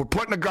 We're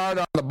putting a guard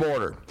on the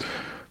border.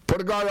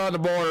 Put a guard on the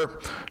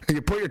border, and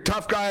you put your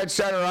tough guy at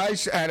center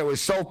ice, and it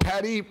was so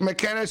petty,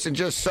 McInnes, and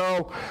just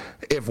so,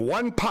 if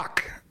one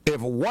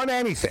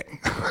anything,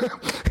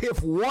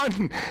 if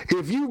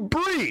you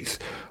breathe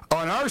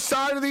on our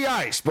side of the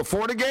ice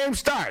before the game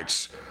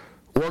starts,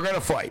 we're going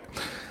to fight.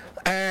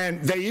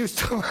 And they used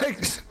to,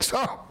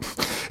 so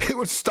it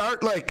would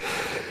start like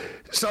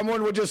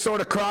someone would just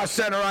sort of cross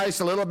center ice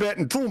a little bit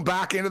and boom,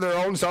 back into their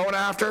own zone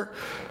after.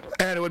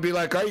 And it would be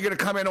like, are you going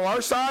to come into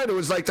our side? It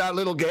was like that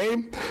little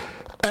game.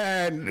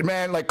 And,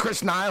 man, like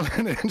Chris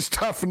Nyland and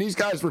stuff, and these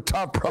guys were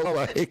tough, bro.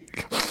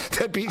 Like,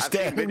 they'd be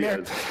standing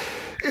there.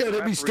 Yeah,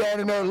 they'd be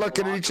standing there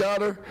looking at each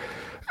other.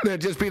 They'd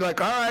just be like,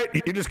 all right,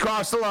 you just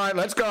crossed the line.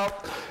 Let's go.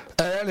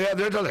 And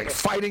they're like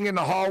fighting in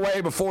the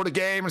hallway before the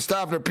game and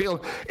stuff. They're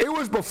peeling. It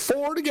was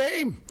before the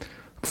game.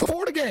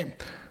 Before the game.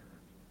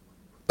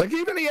 Like,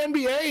 even the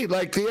NBA.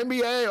 Like, the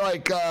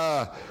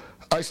NBA,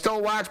 I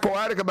still wax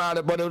poetic about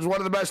it, but it was one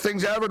of the best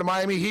things ever. The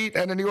Miami Heat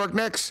and the New York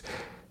Knicks.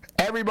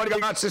 Everybody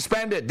got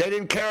suspended. They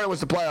didn't care it was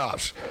the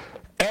playoffs.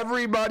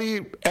 Every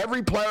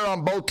player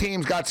on both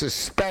teams got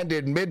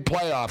suspended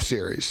mid-playoff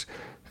series.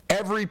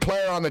 Every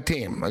player on the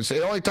team. It's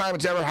the only time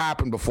it's ever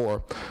happened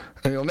before.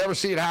 And you'll never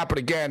see it happen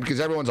again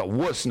because everyone's a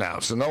wuss now.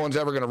 So no one's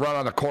ever going to run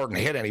on the court and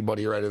hit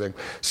anybody or anything.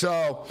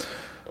 So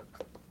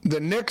the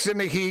Knicks and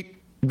the Heat,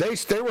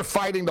 they were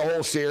fighting the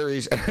whole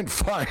series. And then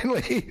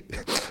finally,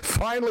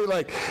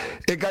 like,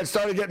 it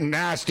started getting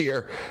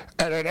nastier.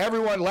 And then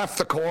everyone left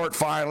the court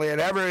finally. And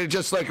it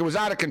just like it was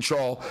out of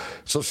control.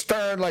 So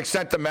Stern, like,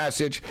 sent the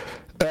message.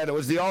 And it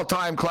was the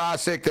all-time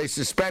classic. They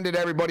suspended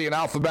everybody in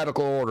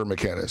alphabetical order,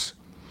 McInnes.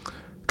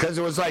 Because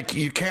it was like,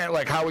 you can't,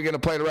 like, how are we going to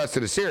play the rest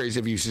of the series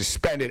if you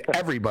suspended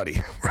everybody,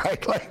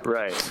 right? Like,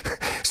 right.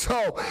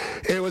 So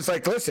it was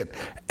like, listen,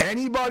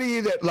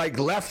 anybody that, like,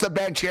 left the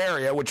bench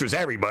area, which was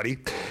everybody,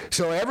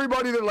 so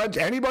anybody that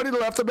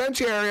left the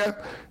bench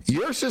area,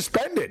 you're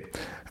suspended.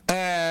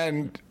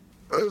 And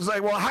it was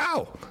like, well,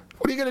 how?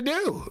 What are you going to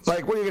do?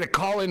 Like, what, are you going to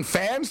call in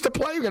fans to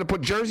play? You're going to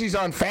put jerseys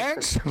on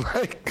fans?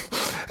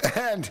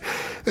 And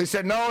they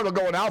said, no, it'll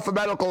go in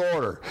alphabetical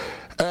order.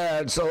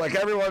 And so, like,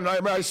 everyone,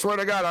 I swear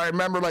to God, I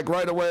remember, like,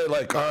 right away,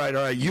 like, all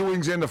right,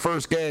 Ewing's in the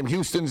first game,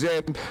 Houston's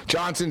in,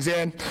 Johnson's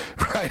in,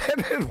 right?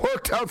 And it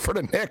worked out for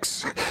the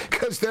Knicks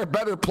because their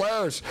better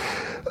players,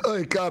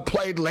 like,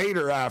 played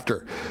later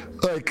after.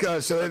 Like,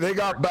 so they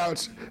got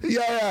bounced.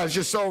 Yeah, it's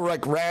just so,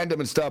 like, random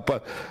and stuff.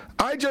 But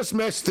I just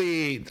missed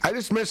the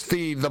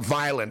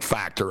violent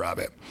factor of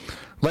it.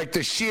 Like,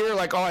 the sheer,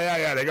 like, oh,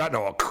 yeah, they got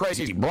no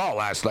crazy brawl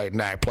last night in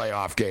that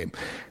playoff game.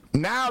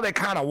 Now they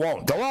kind of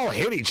won't. They'll all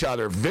hit each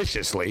other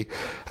viciously,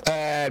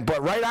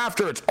 but right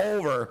after it's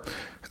over,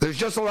 there's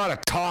just a lot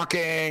of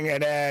talking,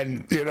 and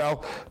then,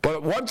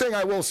 But one thing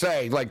I will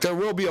say, there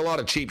will be a lot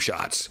of cheap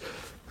shots.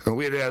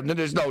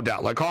 There's no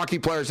doubt. Hockey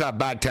players have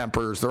bad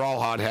tempers. They're all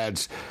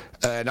hotheads.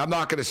 And I'm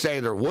not going to say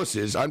they're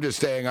wusses. I'm just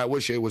saying I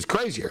wish it was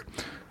crazier.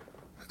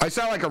 I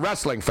sound like a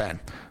wrestling fan.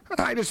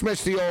 I just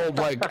miss the old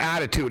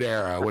attitude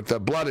era with the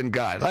blood and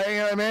gut. You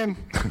know what I mean?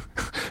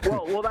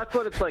 Well, that's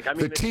what it's like. I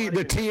mean, the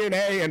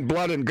TNA and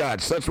blood and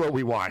guts. That's what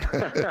we want.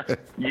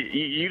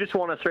 you just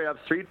want a straight up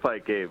street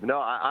fight, Gabe. No,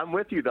 I'm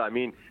with you though. I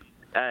mean,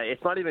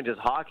 it's not even just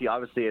hockey.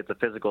 Obviously, it's a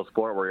physical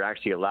sport where you're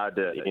actually allowed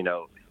to,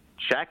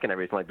 check and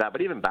everything like that.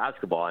 But even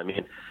basketball, I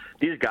mean,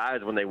 these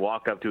guys, when they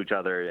walk up to each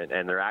other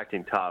and they're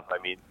acting tough, I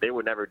mean, they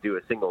would never do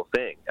a single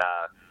thing.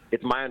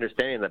 It's my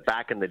understanding that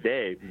back in the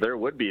day, there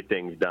would be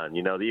things done.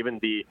 Even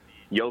the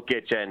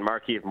Jokic and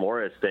Markieff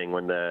Morris thing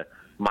when the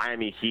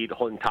Miami Heat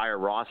whole entire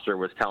roster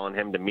was telling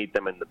him to meet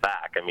them in the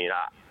back. I mean,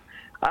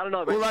 I don't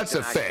know if that's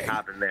the thing.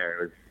 Happened there.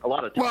 It was a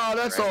lot of time,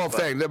 that's the whole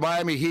thing. The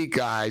Miami Heat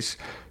guys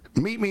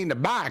meet me in the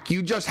back.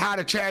 You just had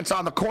a chance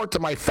on the court to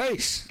my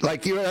face.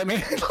 You know what I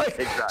mean?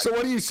 Exactly. So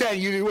what are you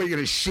saying? You're going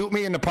to shoot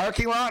me in the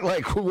parking lot?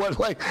 What do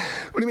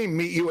you mean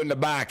meet you in the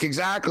back?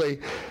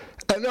 Exactly.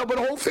 No, but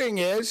the whole thing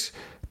is,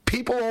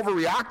 people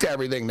overreact to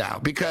everything now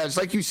because,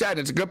 like you said,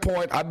 it's a good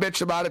point. I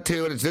bitched about it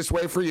too, and it's this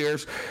way for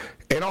years.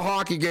 In a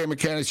hockey game,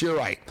 McKinnis, you're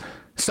right.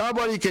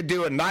 Somebody could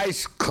do a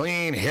nice,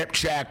 clean hip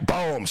check,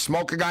 boom,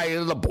 smoke a guy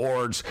into the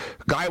boards.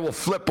 Guy will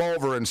flip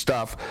over and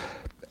stuff,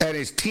 and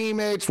his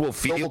teammates will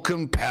feel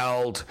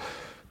compelled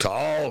to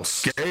all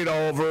skate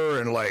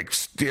over and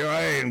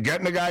and get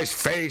in the guy's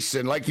face.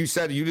 And like you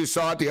said, you just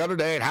saw it the other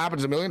day. It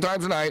happens a million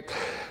times a night,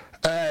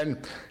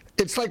 and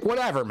it's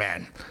whatever,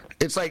 man.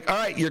 It's all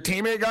right, your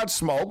teammate got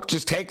smoked.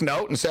 Just take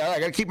note and say, all right,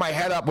 I got to keep my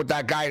head up with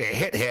that guy to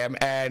hit him.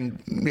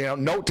 And,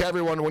 note to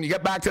everyone, when you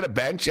get back to the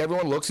bench,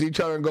 everyone looks at each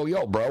other and go,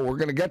 yo, bro, we're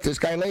going to get this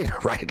guy later,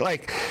 right? And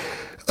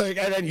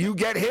then you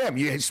get him.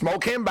 You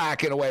smoke him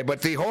back in a way.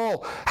 But the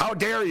whole, how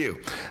dare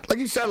you? Like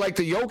you said,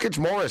 the Jokic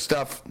Morris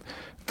stuff,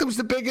 that was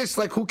the biggest,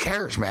 who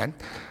cares, man?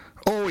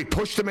 Oh, he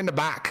pushed him in the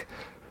back.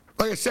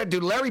 Like I said,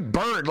 dude, Larry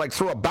Bird,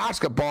 threw a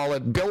basketball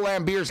at Bill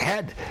Lambier's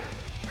head,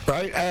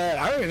 right? And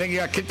I don't even think he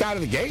got kicked out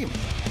of the game.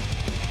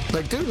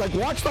 Dude,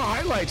 watch the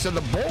highlights of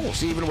the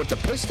Bulls, even with the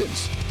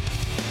Pistons.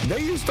 They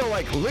used to,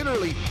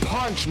 literally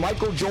punch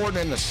Michael Jordan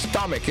in the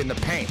stomach in the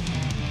paint.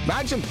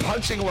 Imagine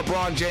punching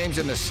LeBron James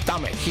in the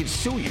stomach. He'd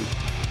sue you.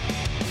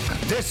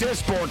 This is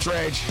Sports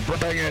Rage.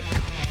 Bring it.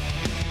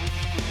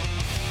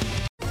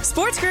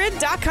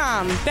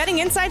 SportsGrid.com. Betting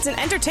insights and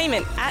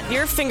entertainment at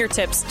your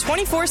fingertips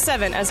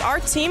 24/7 as our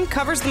team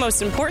covers the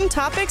most important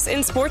topics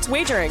in sports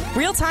wagering.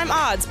 Real-time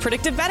odds,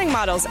 predictive betting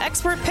models,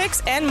 expert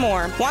picks, and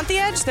more. Want the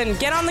edge? Then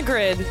get on the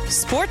grid.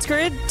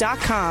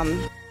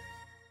 SportsGrid.com.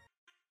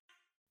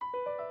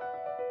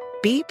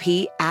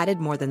 BP added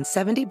more than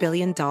 $70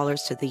 billion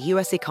to the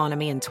U.S.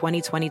 economy in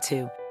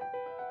 2022.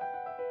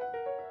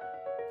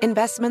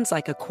 Investments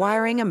like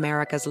acquiring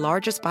America's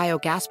largest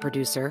biogas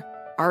producer,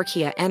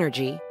 Archaea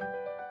Energy,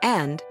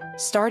 and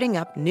starting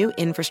up new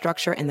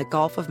infrastructure in the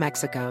Gulf of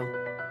Mexico.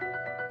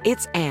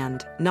 It's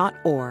and, not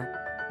or.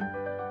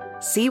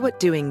 See what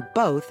doing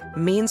both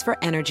means for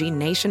energy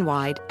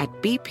nationwide at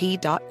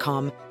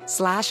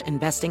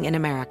bp.com/investing in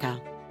America.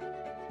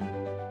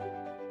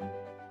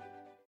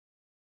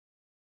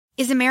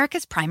 Is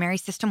America's primary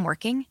system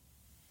working?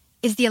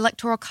 Is the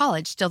Electoral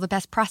College still the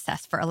best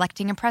process for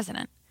electing a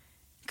president?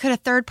 Could a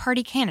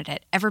third-party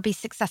candidate ever be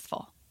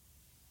successful?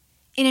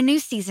 In a new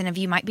season of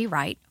You Might Be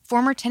Right,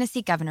 former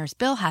Tennessee governors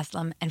Bill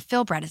Haslam and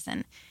Phil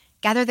Bredesen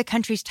gather the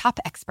country's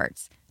top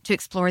experts to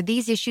explore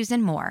these issues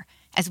and more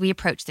as we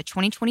approach the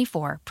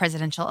 2024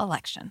 presidential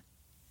election.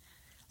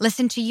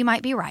 Listen to You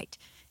Might Be Right,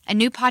 a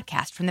new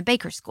podcast from the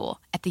Baker School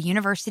at the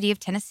University of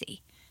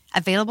Tennessee,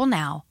 available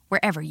now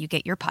wherever you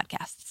get your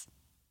podcasts.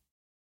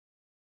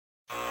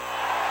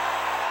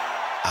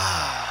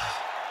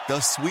 The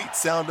sweet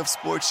sound of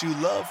sports you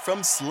love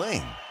from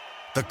Sling.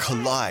 The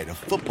collide of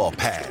football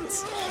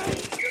pads.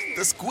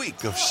 The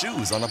squeak of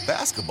shoes on a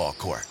basketball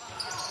court.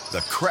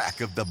 The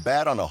crack of the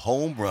bat on a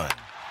home run.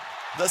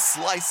 The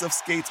slice of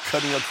skates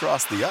cutting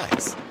across the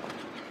ice.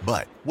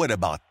 But what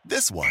about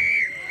this one?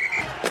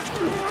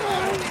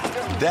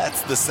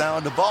 That's the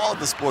sound of all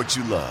the sports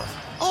you love,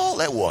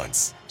 all at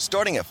once.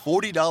 Starting at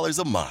 $40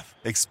 a month.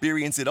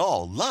 Experience it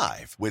all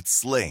live with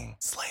Sling.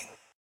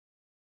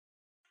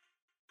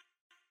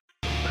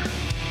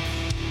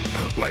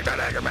 Like that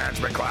anger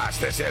management class,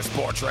 this is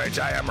Sports Rage.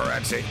 I am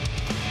Morency.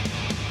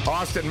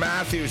 Austin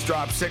Matthews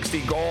dropped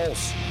 60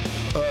 goals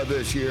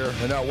this year,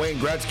 and now Wayne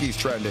Gretzky's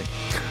trending.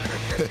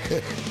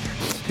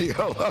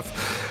 You'll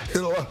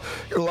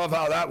love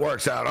how that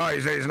works out. Oh,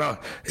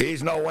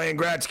 he's no Wayne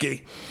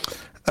Gretzky.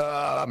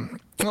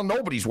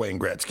 Nobody's Wayne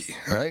Gretzky,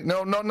 right?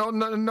 No,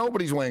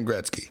 nobody's Wayne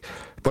Gretzky.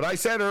 But I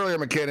said earlier,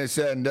 McKinnis,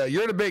 and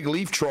you're the big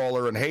Leaf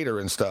troller and hater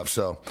and stuff,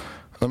 so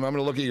I'm going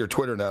to look at your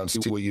Twitter now and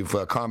see what you've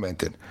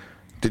commented.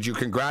 Did you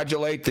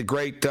congratulate the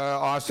great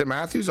Austin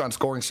Matthews on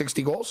scoring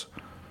 60 goals?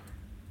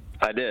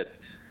 I did.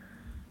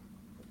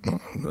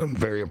 I'm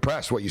very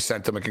impressed. What, you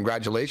sent them a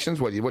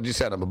congratulations? What did you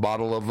send them? A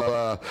bottle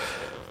of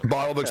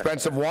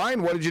expensive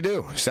wine? What did you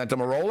do? Sent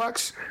them a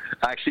Rolex?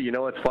 Actually, you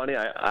know what's funny?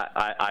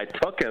 I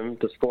took him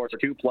to score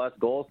 2+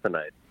 goals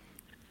tonight.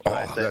 So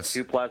I said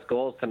 2+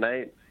 goals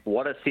tonight.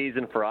 What a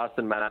season for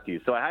Austin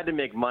Matthews. So I had to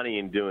make money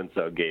in doing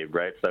so, Gabe,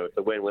 right? So it's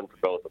a win-win for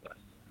both of us.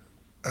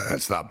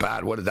 That's not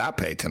bad. What did that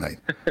pay tonight?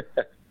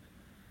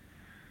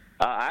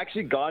 I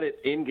actually got it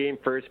in-game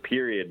first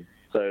period.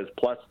 So it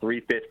was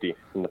 +350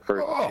 in the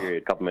first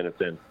period, a couple minutes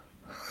in.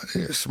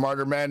 You're a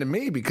smarter man than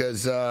me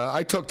because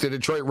I took the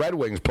Detroit Red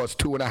Wings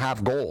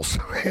 +2.5 goals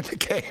in the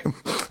game.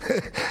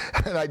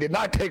 And I did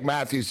not take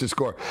Matthews to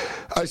score.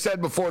 I said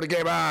before the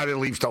game, the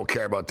Leafs don't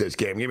care about this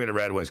game. Give me the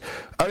Red Wings.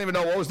 I don't even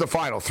know what was the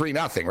final.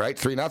 3-0, right?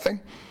 3-0?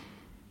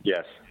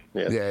 Yes.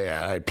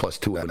 Yeah, I had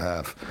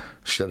 +2.5.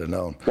 Should have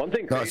known. One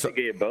thing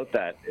crazy about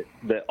that,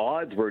 the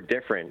odds were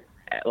different.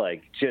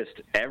 Like just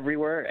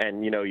everywhere,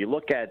 and you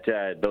look at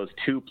those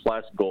 2+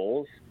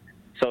 goals.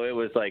 So it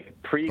was like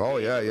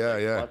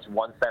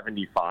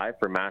 +175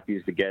 for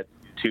Matthews to get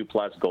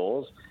 2+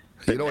 goals.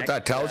 You know what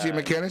that tells you,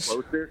 McInnes?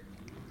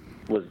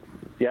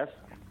 Yes.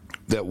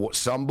 That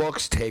some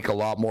books take a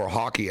lot more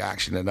hockey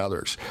action than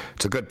others.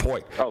 It's a good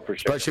point. Oh, for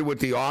sure. Especially with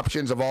the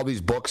options of all these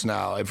books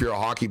now. If you're a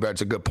hockey bet,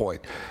 it's a good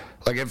point.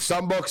 Like if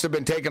some books have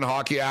been taking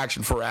hockey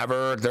action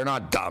forever, they're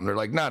not dumb. They're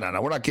like, no,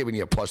 we're not giving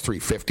you a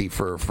 +350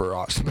 for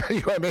us. You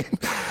know what I mean?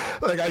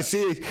 Like I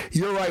see,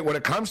 you're right. When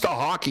it comes to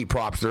hockey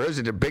props, there is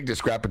a big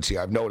discrepancy.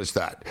 I've noticed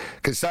that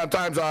because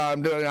sometimes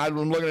I'm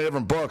looking at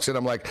different books and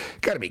I'm like,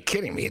 you got to be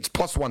kidding me. It's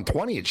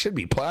 +120. It should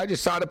be. I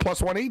just saw it at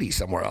 +180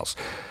 somewhere else.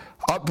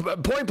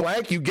 Point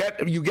blank, you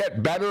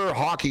get better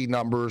hockey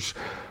numbers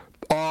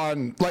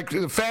on, like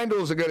the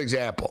FanDuel is a good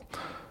example.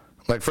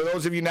 Like for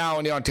those of you now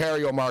in the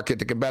Ontario market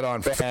that can bet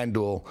on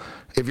FanDuel,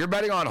 if you're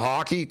betting on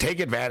hockey, take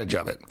advantage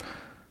of it.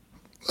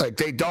 Like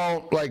they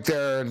don't, like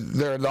they're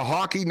the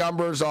hockey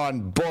numbers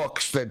on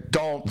books that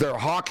don't, their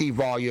hockey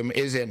volume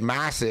isn't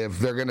massive.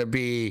 They're going to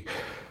be,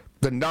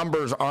 the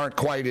numbers aren't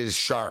quite as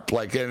sharp.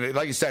 Like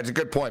you said, it's a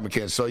good point,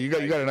 McKinney. So you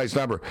got a nice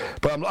number.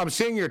 But I'm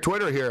seeing your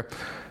Twitter here,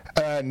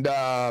 and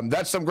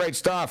that's some great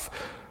stuff.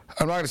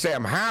 I'm not going to say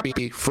I'm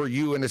happy for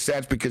you in a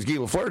sense because Guy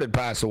Lafleur did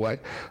pass away.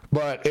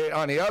 But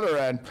on the other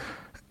end,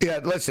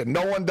 listen,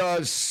 no one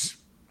does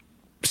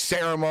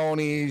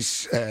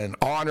ceremonies and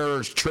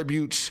honors,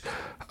 tributes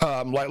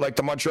like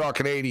the Montreal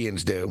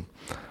Canadiens do.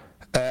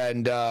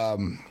 And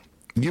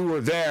you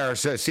were there,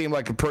 so it seemed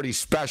like a pretty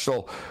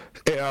special,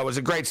 it was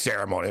a great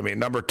ceremony. I mean,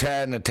 number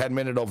 10, a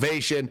 10-minute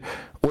ovation,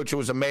 which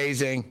was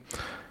amazing.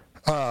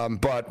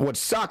 But what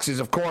sucks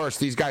is, of course,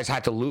 these guys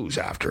had to lose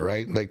after,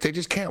 right? Like, they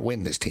just can't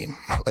win this team.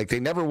 Like, they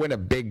never win a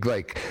big,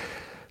 like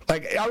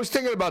I was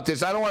thinking about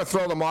this. I don't want to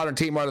throw the modern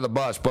team under the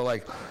bus,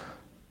 but,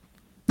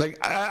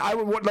 I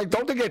would,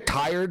 don't they get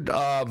tired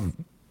of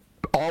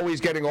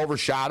always getting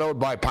overshadowed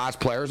by past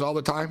players all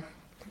the time?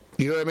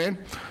 You know what I mean?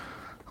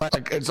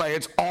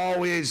 It's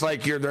always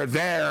like they're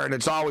there, and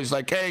it's always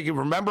like, hey, you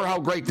remember how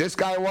great this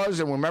guy was,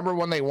 and remember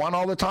when they won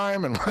all the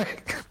time, and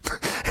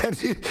and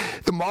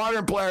the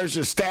modern players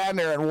just stand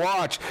there and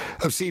watch.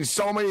 I've seen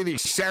so many of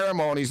these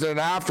ceremonies, and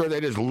after they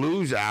just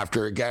lose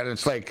after again.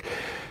 It's like,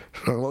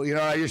 well,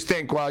 I just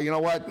think, well, you know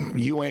what?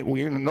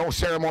 No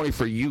ceremony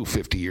for you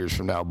 50 years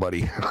from now,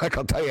 buddy. Like,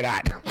 I'll tell you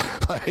that.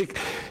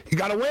 You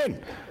got to win.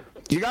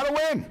 You got to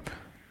win.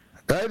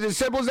 It's as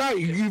simple as that.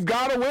 You've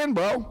got to win,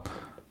 bro.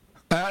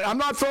 I'm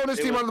not throwing this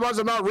team under the bus.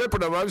 I'm not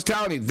ripping them. I was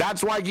telling you,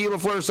 that's why Guy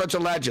Lafleur is such a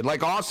legend.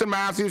 Like Austin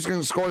Matthews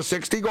can score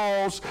 60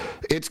 goals.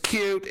 It's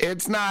cute.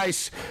 It's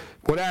nice.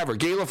 Whatever.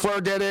 Guy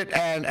Lafleur did it,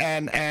 and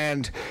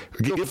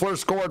Guy Lafleur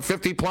scored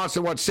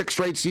 50+ in 6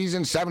 straight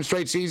seasons, 7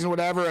 straight seasons,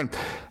 whatever,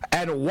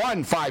 and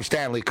won 5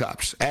 Stanley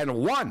Cups and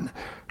won.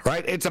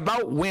 Right? It's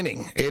about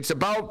winning. It's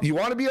about, you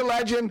want to be a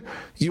legend,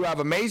 you have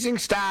amazing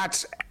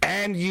stats,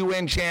 and you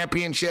win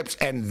championships,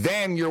 and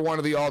then you're one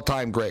of the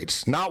all-time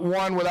greats. Not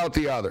one without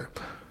the other.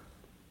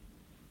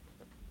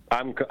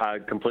 I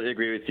completely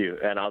agree with you,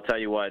 and I'll tell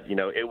you what,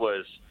 it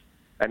was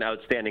an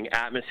outstanding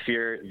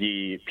atmosphere.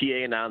 The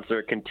PA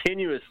announcer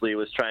continuously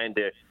was trying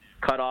to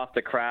cut off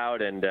the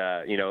crowd and,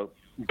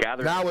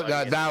 gather.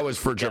 That was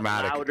for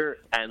dramatic. Louder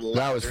and louder.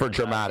 That was for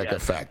dramatic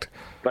effect.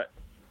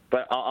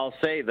 But I'll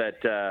say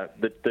that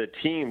the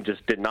team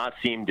just did not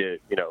seem to,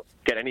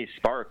 get any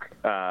spark,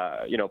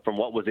 from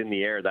what was in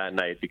the air that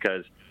night,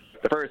 because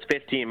the first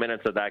 15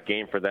 minutes of that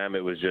game for them,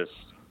 it was just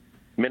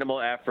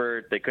minimal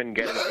effort. They couldn't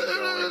get anything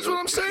going. That's what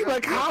I'm saying.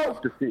 Like, how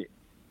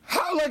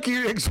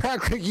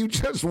you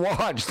just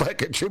watched, a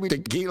tribute to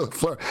Guy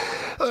Lafleur.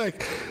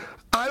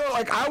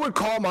 I would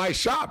call my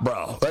shot,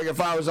 bro. Like,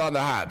 if I was on the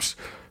Habs.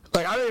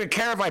 Like, I don't even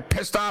care if I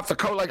pissed off the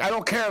coach. Like, I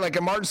don't care. Like,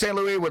 Martin St.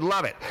 Louis would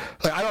love it.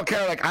 Like, I don't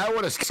care. Like, I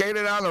would have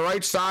skated on the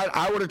right side.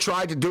 I would have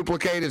tried to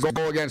duplicate his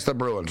goal against the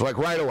Bruins, like,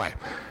 right away.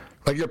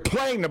 Like, you're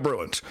playing the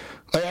Bruins,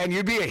 and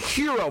you'd be a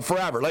hero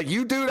forever. Like,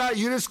 you do that,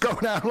 you just go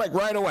down, like,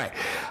 right away.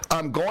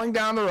 I'm going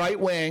down the right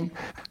wing,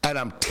 and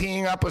I'm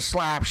teeing up a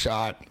slap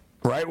shot,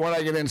 right when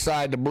I get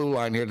inside the blue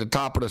line here at the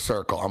top of the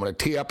circle. I'm going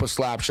to tee up a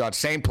slap shot,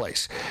 same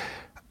place.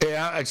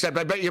 Yeah, except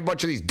I bet you a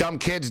bunch of these dumb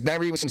kids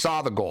never even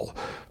saw the goal.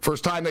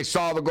 First time they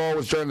saw the goal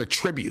was during the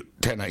tribute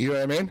tonight. You know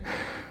what I mean?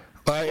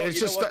 Well, it's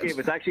just what, Gabe,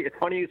 it's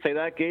funny you say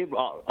that, Gabe.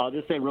 I'll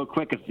just say real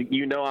quick, because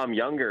you know I'm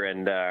younger,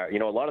 and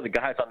a lot of the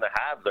guys on the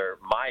Habs are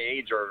my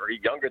age or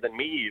younger than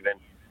me even,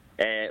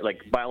 and like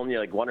by only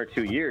like 1 or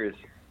 2 years.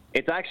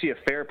 It's actually a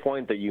fair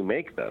point that you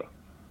make, though,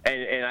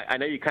 and I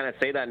know you kind of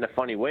say that in a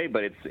funny way,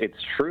 but it's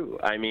true.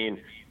 I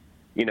mean,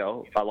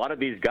 a lot of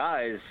these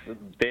guys,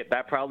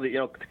 that probably,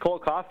 Cole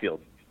Caulfield,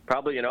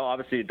 probably,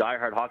 obviously a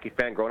diehard hockey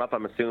fan growing up,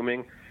 I'm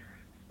assuming.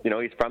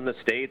 He's from the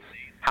States.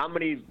 How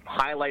many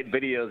highlight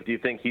videos do you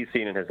think he's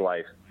seen in his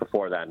life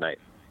before that night?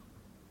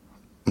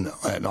 No,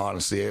 and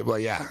honestly, well,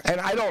 yeah.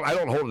 And I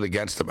don't hold it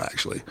against him,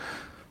 actually.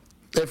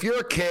 If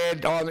you're a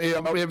kid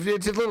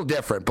it's a little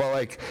different, but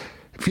like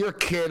if you're a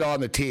kid on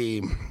the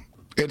team,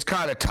 it's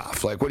kind of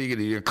tough. Like, what are you going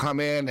to do? You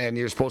come in and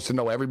you're supposed to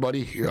know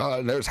everybody.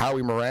 There's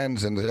Howie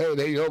Morenz, and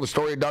they know the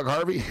story of Doug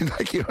Harvey.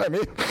 Like, you know what I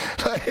mean?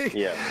 Like,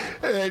 yeah.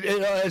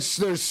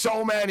 There's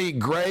so many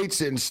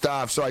greats and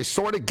stuff, so I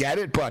sort of get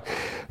it. But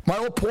my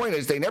whole point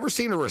is they never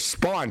seem to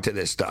respond to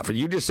this stuff. And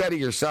you just said it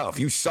yourself.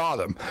 You saw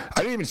them. I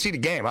didn't even see the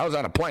game. I was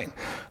on a plane.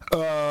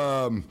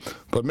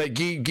 But may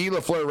Guy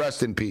Lafleur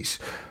rest in peace.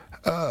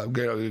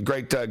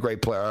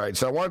 Great player. All right,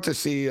 so I wanted to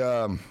see.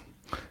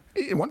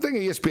 One thing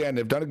at ESPN,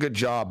 they've done a good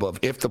job of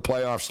if the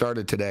playoffs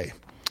started today.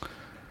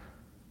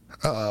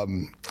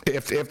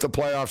 If the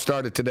playoffs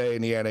started today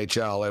in the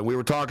NHL, and we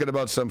were talking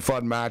about some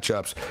fun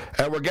matchups,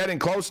 and we're getting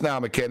close now,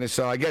 McKinnon.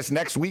 So I guess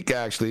next week,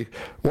 actually,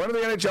 when do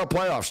the NHL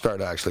playoffs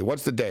start? Actually,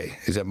 what's the day?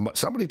 Is it?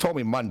 Somebody told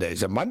me Monday.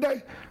 Is it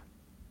Monday?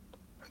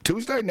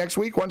 Tuesday next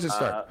week? When's it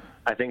start?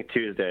 I think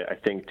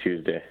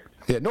Tuesday.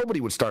 Yeah,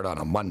 nobody would start on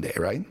a Monday,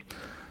 right?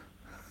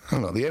 I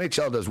don't know. The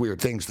NHL does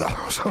weird things, though,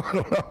 so I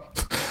don't know.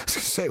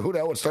 Say who the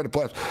hell would start the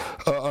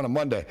playoffs on a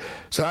Monday?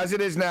 So as it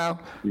is now,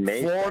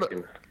 May Florida.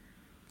 2nd.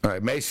 All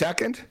right, May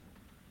 2nd?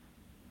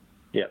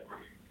 Yep.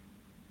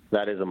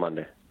 That is a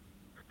Monday.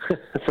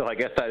 So I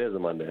guess that is a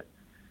Monday.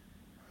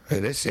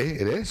 It is,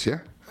 yeah.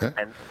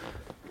 And,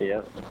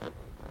 yeah.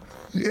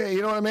 Yeah,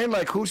 you know what I mean?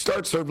 Like, who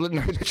starts?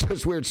 It's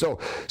just weird. So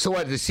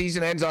what, the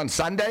season ends on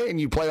Sunday and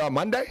you play on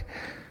Monday?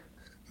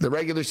 The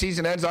regular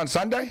season ends on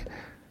Sunday?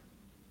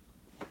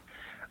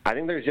 I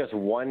think there's just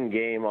one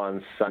game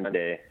on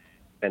Sunday,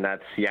 and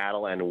that's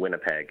Seattle and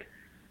Winnipeg.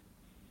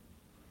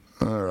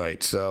 All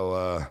right,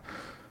 so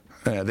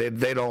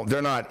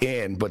they're not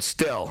in, but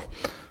still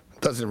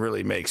doesn't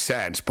really make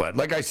sense. But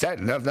like I said,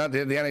 the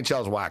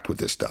NHL's whacked with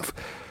this stuff.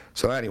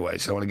 So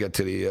anyways, I want to get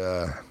to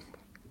the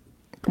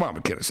come on,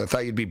 McKinnis. I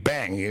thought you'd be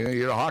bang.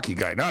 You're a hockey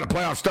guy. Now the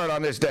playoffs start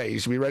on this day. You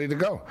should be ready to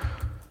go.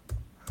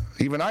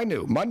 Even I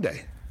knew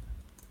Monday.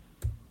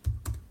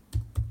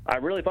 I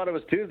really thought it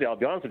was Tuesday, I'll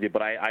be honest with you,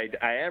 but I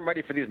am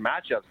ready for these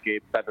matchups,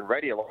 Gabe. I've been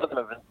ready. A lot of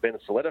them have been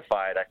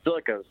solidified. I feel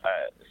like a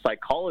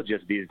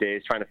psychologist these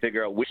days trying to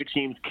figure out which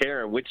teams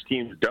care and which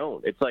teams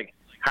don't. It's like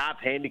half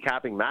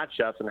handicapping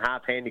matchups and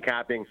half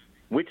handicapping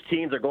which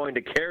teams are going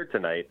to care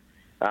tonight.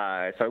 So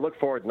I look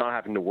forward to not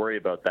having to worry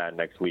about that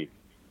next week.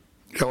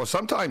 Yeah, well,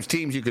 sometimes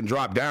teams you can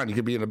drop down. You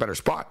can be in a better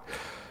spot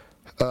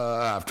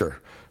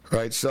after,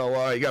 right?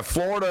 So you got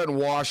Florida and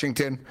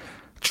Washington,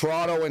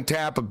 Toronto and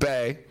Tampa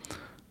Bay.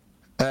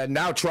 And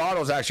now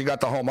Toronto's actually got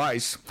the home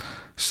ice.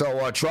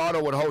 So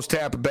Toronto would host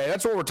Tampa Bay.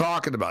 That's what we're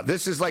talking about.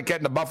 This is like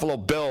getting the Buffalo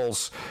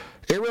Bills.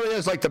 It really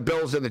is like the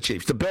Bills and the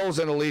Chiefs. The Bills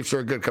and the Leafs are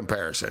a good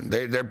comparison.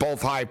 They're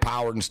both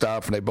high-powered and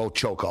stuff, and they both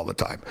choke all the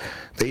time.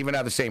 They even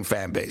have the same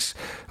fan base,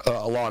 a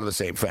lot of the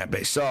same fan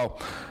base. So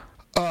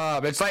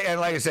it's like, and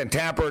like I said,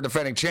 Tampa are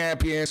defending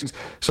champions,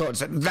 so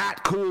it's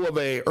that cool of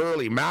a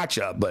early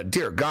matchup. But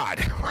dear God,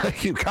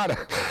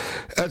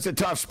 that's a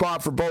tough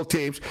spot for both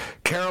teams.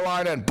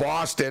 Carolina and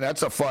Boston,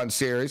 that's a fun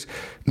series.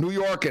 New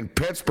York and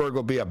Pittsburgh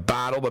will be a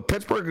battle, but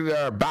Pittsburgh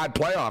are a bad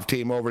playoff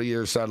team over the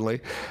years suddenly.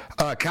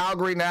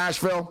 Calgary,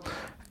 Nashville,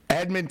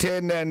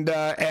 Edmonton, and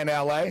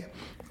LA.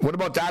 What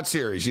about that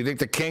series? You think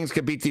the Kings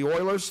could beat the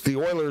Oilers? The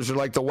Oilers are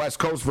like the West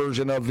Coast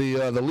version of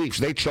the Leafs.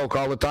 They choke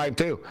all the time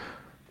too.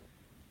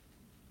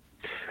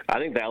 I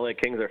think the LA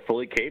Kings are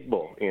fully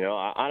capable.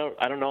 I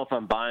don't know if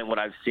I'm buying what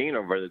I've seen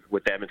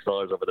with the Edmonton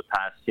Oilers over the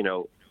past,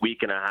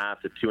 week and a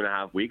half to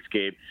 2.5 weeks,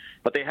 Gabe.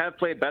 But they have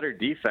played better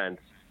defense.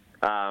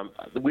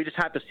 We just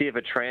have to see if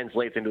it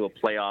translates into a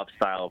playoff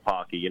style of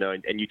hockey.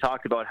 And you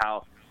talked about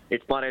how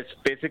it's not as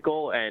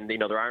physical and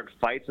there aren't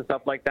fights and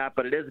stuff like that,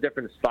 but it is a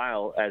different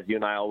style, as you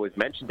and I always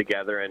mention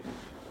together. And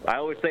I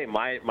always say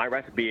my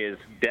recipe is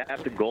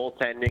depth,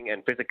 goaltending,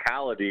 and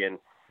physicality. And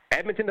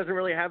Edmonton doesn't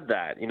really have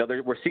that.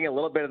 We're seeing a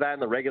little bit of that in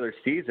the regular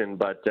season,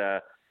 but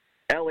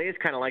LA is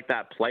kind of like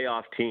that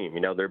playoff team.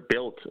 They're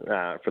built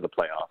for the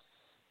playoffs.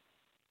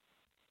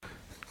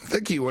 I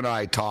think you and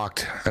I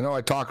talked. I know I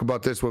talked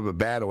about this with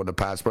Babano in the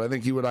past, but I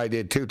think you and I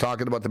did too,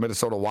 talking about the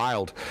Minnesota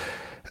Wild.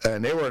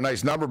 And they were a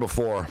nice number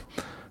before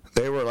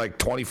They were like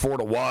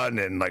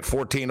 24-1 and like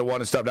 14-1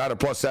 and stuff. Now they're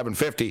plus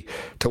 750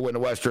 to win the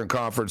Western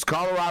Conference.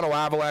 Colorado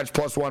Avalanche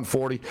plus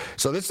 140.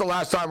 So this is the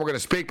last time we're going to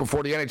speak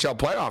before the NHL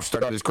playoffs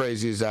start, as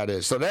crazy as that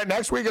is. So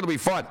next week it'll be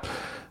fun.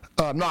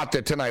 Not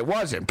that tonight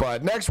wasn't,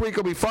 but next week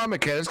will be fun,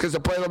 McKinnis, because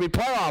there'll be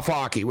playoff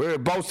hockey. We're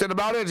boasting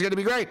about it. It's going to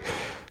be great.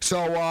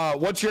 So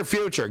what's your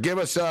future? Give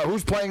us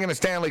who's playing in the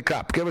Stanley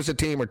Cup. Give us a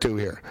team or two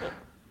here.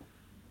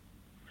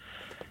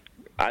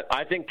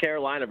 I think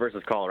Carolina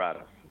versus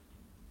Colorado.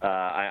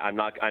 I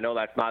know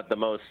that's not the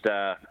most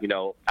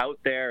out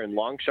there and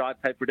long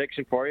shot type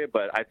prediction for you,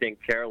 but I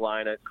think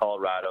Carolina,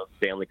 Colorado,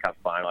 Stanley Cup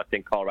final. I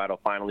think Colorado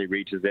finally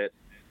reaches it.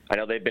 I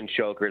know they've been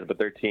chokers, but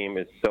their team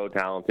is so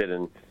talented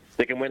and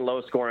they can win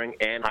low scoring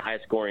and high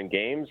scoring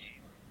games.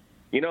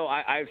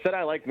 I've said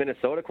I liked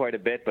Minnesota quite a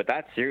bit, but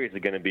that series is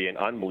going to be an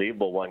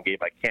unbelievable one,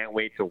 Gabe. I can't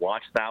wait to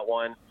watch that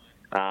one.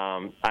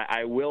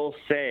 I will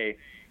say,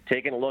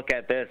 taking a look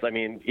at this, I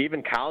mean,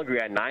 even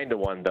Calgary at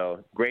 9-1,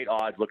 though, great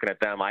odds looking at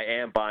them. I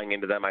am buying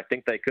into them. I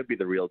think they could be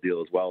the real deal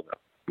as well,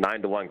 though.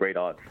 9-1, great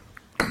odds.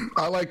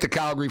 I like the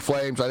Calgary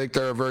Flames. I think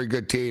they're a very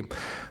good team,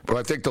 but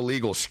I think the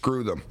league will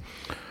screw them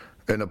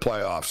in the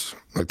playoffs.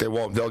 Like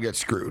they'll get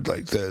screwed.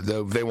 Like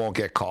they won't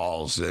get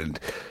calls, and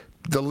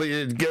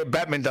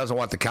Bettman doesn't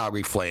want the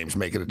Calgary Flames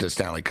making it to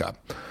Stanley Cup.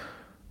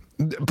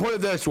 Put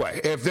it this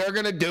way: if they're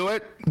gonna do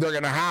it, they're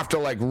gonna have to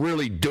like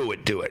really do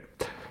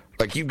it.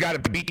 Like you've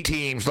got to beat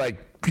teams. Like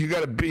you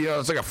got to be.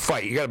 It's like a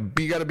fight. You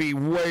got to be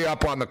way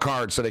up on the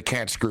card so they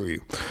can't screw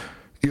you.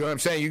 You know what I'm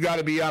saying? You got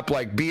to be up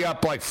like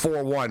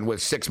 4-1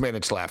 with 6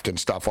 minutes left and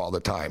stuff all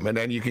the time, and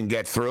then you can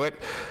get through it.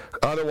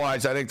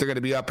 Otherwise, I think they're going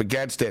to be up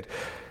against it.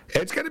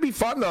 It's going to be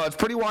fun, though. It's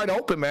pretty wide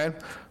open, man.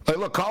 Like,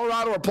 look,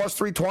 Colorado are plus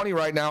 320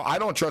 right now. I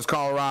don't trust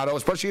Colorado,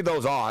 especially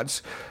those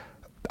odds.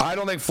 I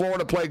don't think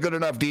Florida played good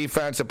enough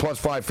defense at plus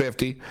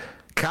 550.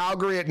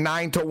 Calgary at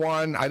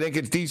 9-1. I think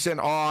it's decent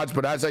odds,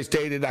 but as I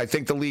stated, I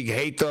think the league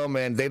hate them,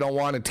 and they don't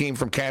want a team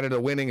from Canada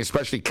winning,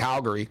 especially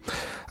Calgary.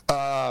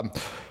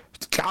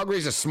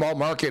 Calgary's a small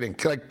market,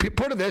 and like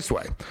put it this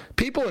way,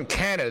 people in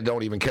Canada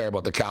don't even care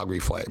about the Calgary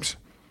Flames.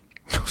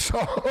 So,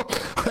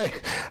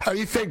 how do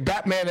you think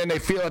Batman and they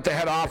feel at the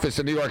head office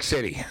in New York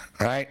City?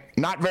 Right?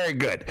 Not very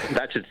good.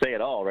 That should say it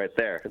all right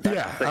there.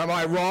 Am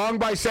I wrong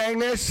by saying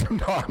this?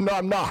 No,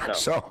 I'm not. No,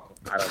 so,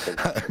 I don't think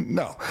so.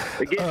 No.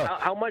 Again,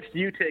 how much do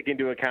you take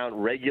into account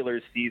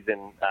regular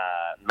season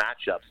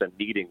matchups and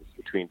meetings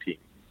between teams?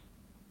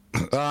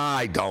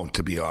 I don't,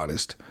 to be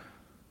honest.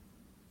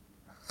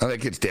 I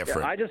think it's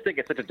different. Yeah, I just think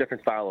it's such a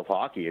different style of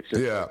hockey. It's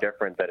just so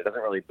different that it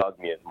doesn't really bug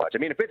me as much. I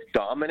mean, if it's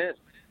dominant,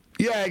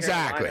 yeah,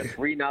 exactly.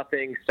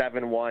 3-0,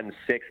 7-1,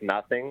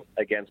 6-0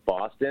 against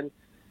Boston,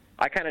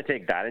 I kind of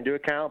take that into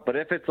account. But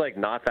if it's like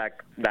not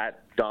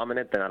that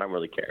dominant, then I don't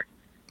really care.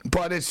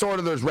 But it's sort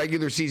of there's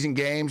regular season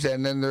games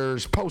and then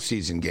there's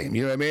postseason games.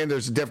 You know what I mean?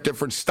 There's a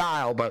different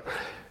style, but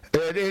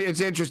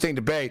it's interesting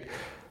debate.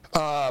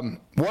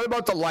 What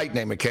about the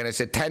Lightning, McKinnis,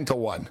 at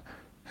 10-1?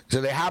 Do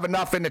they have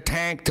enough in the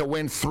tank to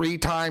win 3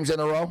 times in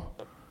a row?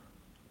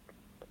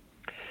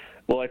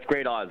 Well, it's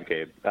great odds,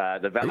 Gabe.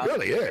 The value it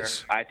really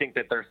is. I think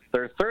that their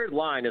third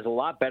line is a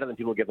lot better than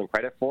people give them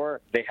credit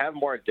for. They have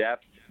more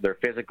depth. They're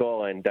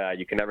physical, and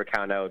you can never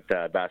count out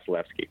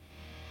Vasilevsky.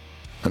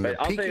 But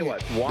I'll tell you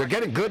what. They're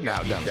getting good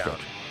now, down.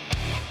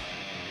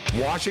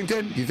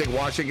 Washington? You think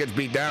Washington gets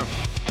beat down?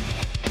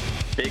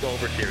 Big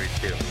over series,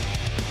 too.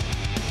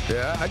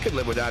 Yeah, I could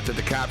live with that the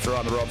Caps are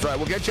on the ropes. All right,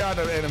 we'll get you out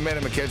in a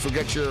minute, McKinnis. We'll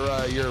get your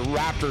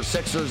Raptors,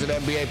 Sixers, and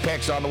NBA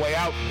picks on the way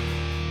out.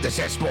 This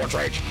is Sports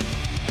Rage.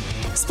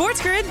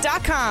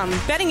 SportsGrid.com.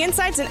 Betting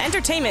insights and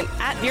entertainment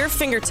at your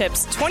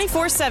fingertips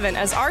 24/7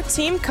 as our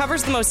team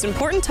covers the most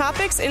important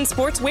topics in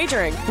sports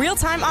wagering.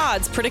 Real-time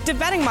odds, predictive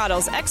betting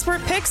models,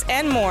 expert picks,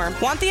 and more.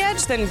 Want the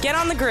edge? Then get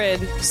on the grid.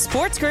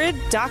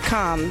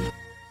 SportsGrid.com.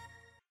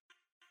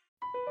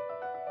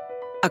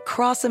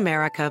 Across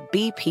America,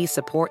 BP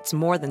supports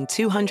more than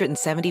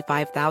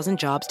 275,000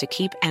 jobs to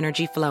keep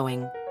energy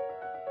flowing.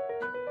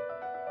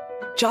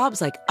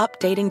 Jobs like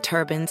updating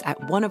turbines at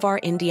one of our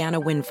Indiana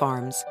wind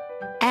farms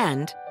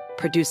and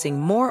producing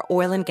more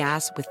oil and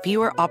gas with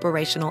fewer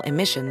operational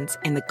emissions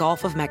in the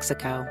Gulf of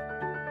Mexico.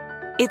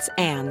 It's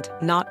and,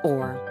 not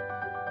or.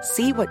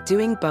 See what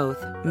doing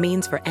both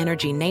means for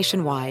energy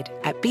nationwide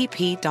at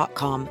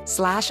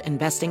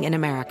bp.com/investing in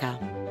America.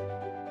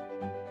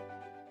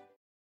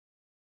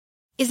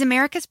 Is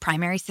America's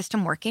primary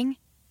system working?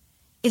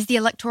 Is the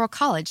Electoral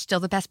College still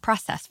the best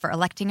process for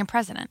electing a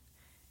president?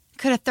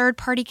 Could a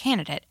third-party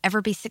candidate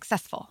ever be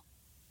successful?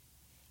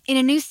 In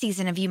a new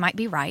season of You Might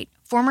Be Right,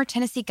 former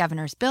Tennessee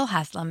governors Bill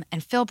Haslam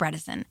and Phil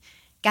Bredesen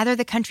gather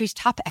the country's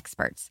top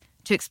experts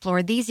to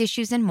explore these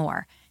issues and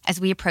more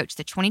as we approach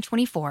the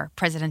 2024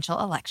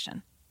 presidential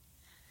election.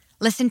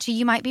 Listen to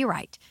You Might Be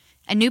Right,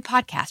 a new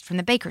podcast from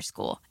the Baker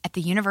School at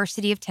the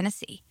University of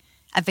Tennessee,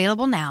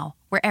 available now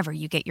wherever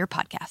you get your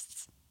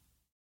podcasts.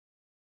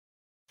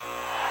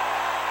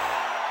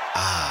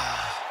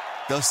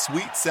 The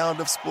sweet sound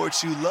of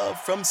sports you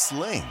love from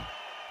Sling.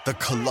 The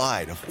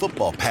collide of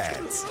football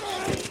pads.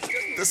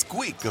 The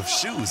squeak of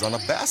shoes on a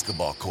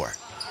basketball court.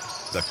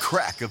 the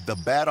crack of the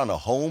bat on a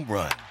home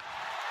run,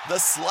 the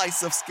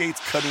slice of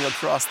skates cutting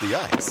across the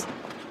ice.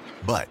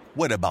 But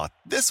what about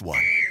this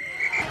one?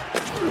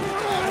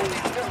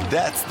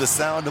 That's the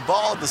sound of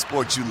all the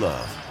sports you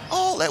love,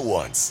 all at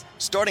once.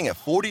 Starting at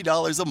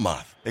 $40 a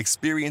month.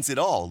 Experience it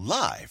all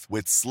live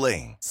with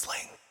Sling.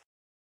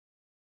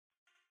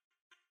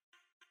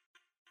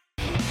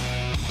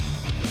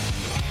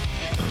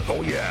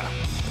 Oh, yeah.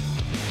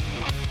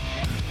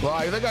 Well,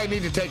 I think I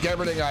need to take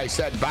everything I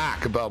said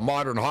back about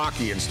modern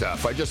hockey and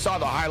stuff. I just saw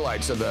the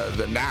highlights of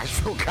the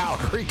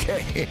Nashville-Calgary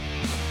game.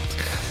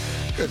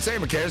 Good say,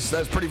 McKiss.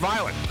 That's pretty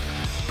violent.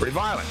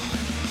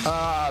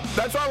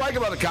 That's what I like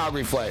about the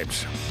Calgary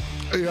Flames.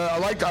 I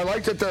like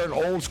that they're an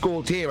old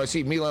school team. I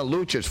see Milan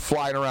Lucic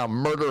flying around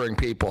murdering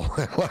people.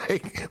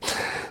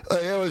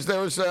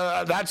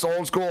 That's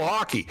old school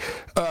hockey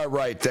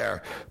right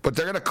there. But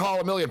they're going to call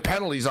a million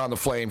penalties on the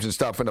Flames and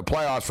stuff in the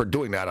playoffs for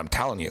doing that, I'm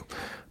telling you.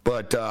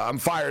 But I'm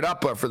fired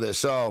up for this.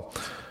 So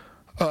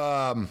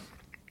NHL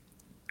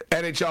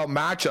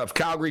matchups,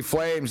 Calgary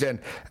Flames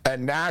and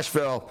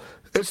Nashville.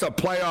 It's a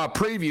playoff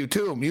preview,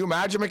 too. Can you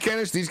imagine,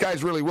 McInnes? These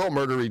guys really will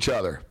murder each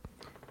other.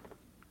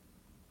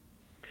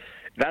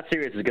 That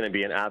series is going to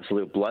be an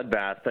absolute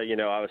bloodbath.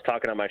 I was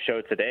talking on my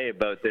show today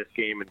about this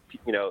game, and,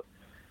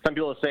 some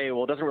people say,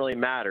 well, it doesn't really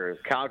matter. Is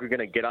Calgary going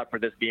to get up for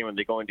this game and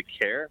they're going to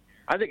care?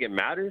 I think it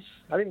matters.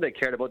 I think they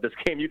cared about this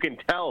game. You can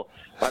tell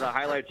by the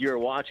highlights you were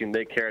watching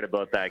they cared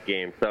about that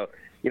game. So,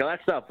 that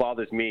stuff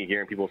bothers me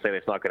hearing people say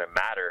it's not going to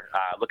matter.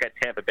 Look at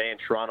Tampa Bay and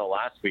Toronto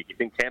last week. You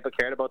think Tampa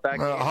cared about that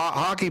game?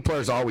 Hockey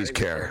players always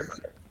care.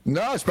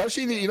 No,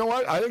 especially, you know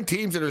what? I think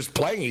teams that are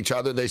playing each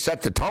other, they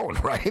set the tone,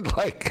 right?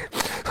 Like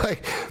put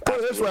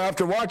it this way,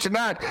 after watching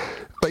that,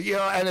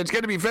 and it's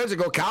going to be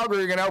physical.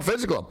 Calgary are going to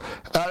out-physical them.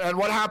 And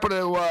what happened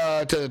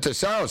to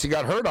Saros? He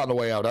got hurt on the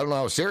way out. I don't know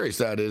how serious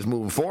that is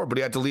moving forward, but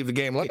he had to leave the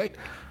game late.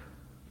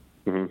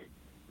 Mm-hmm.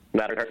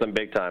 That hurts them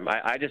big time.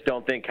 I just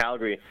don't think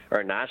Calgary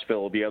or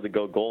Nashville will be able to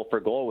go goal for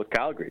goal with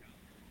Calgary.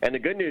 And the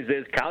good news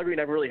is Calgary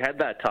never really had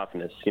that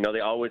toughness.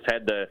 They always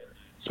had the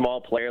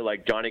small player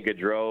like Johnny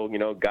Gaudreau,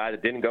 guy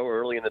that didn't go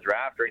early in the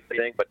draft or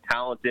anything, but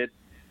talented.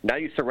 Now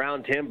you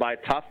surround him by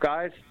tough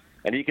guys,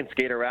 and he can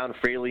skate around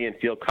freely and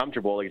feel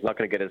comfortable. He's not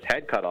going to get his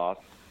head cut off,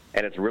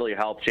 and it's really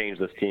helped change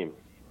this team.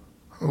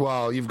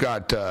 Well, you've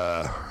got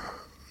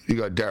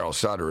Daryl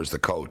Sutter as the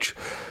coach.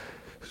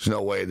 There's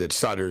no way that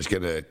Sutter's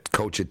going to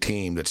coach a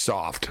team that's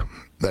soft.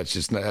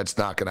 That's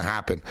not going to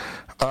happen.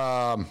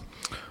 All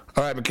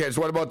right, McKiss,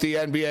 what about the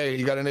NBA?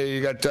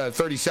 You got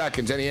 30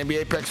 seconds. Any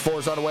NBA picks for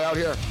us on the way out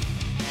here?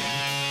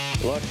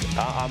 Look,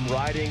 I'm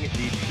riding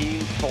the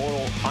team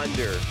total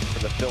under for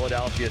the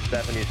Philadelphia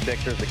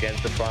 76ers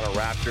against the Toronto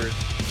Raptors.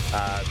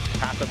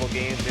 Past several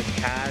games in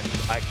cash.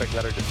 I expect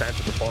another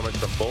defensive performance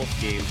from both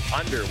teams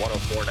under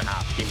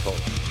 104.5 team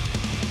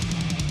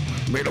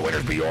total. May the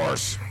winners be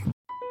yours.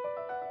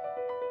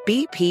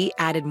 BP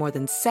added more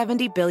than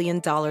 $70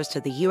 billion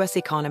to the U.S.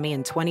 economy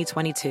in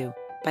 2022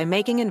 by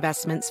making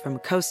investments from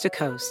coast to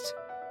coast.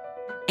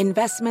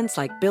 Investments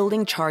like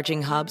building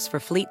charging hubs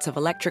for fleets of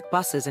electric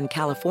buses in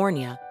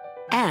California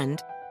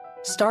and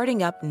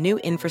starting up new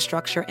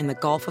infrastructure in the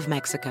Gulf of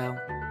Mexico.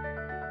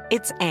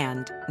 It's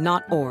and,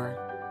 not or.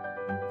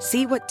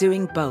 See what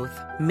doing both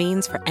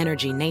means for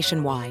energy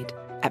nationwide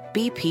at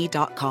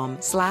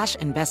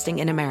bp.com/investing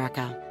in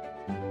America.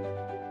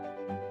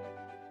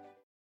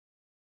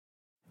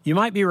 You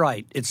might be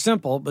right. It's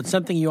simple, but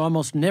something you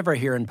almost never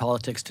hear in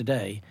politics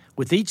today,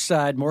 with each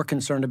side more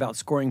concerned about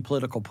scoring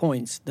political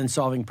points than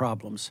solving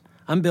problems.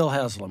 I'm Bill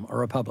Haslam, a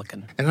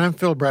Republican. And I'm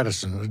Phil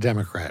Bredesen, a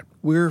Democrat.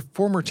 We're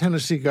former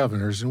Tennessee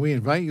governors, and we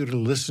invite you to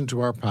listen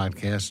to our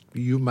podcast,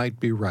 You Might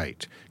Be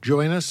Right.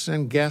 Join us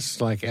and guests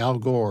like Al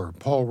Gore,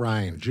 Paul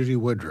Ryan, Judy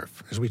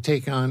Woodruff, as we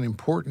take on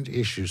important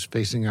issues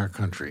facing our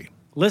country.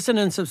 Listen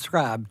and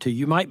subscribe to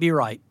You Might Be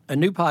Right, a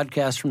new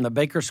podcast from the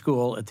Baker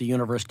School at the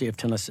University of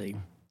Tennessee.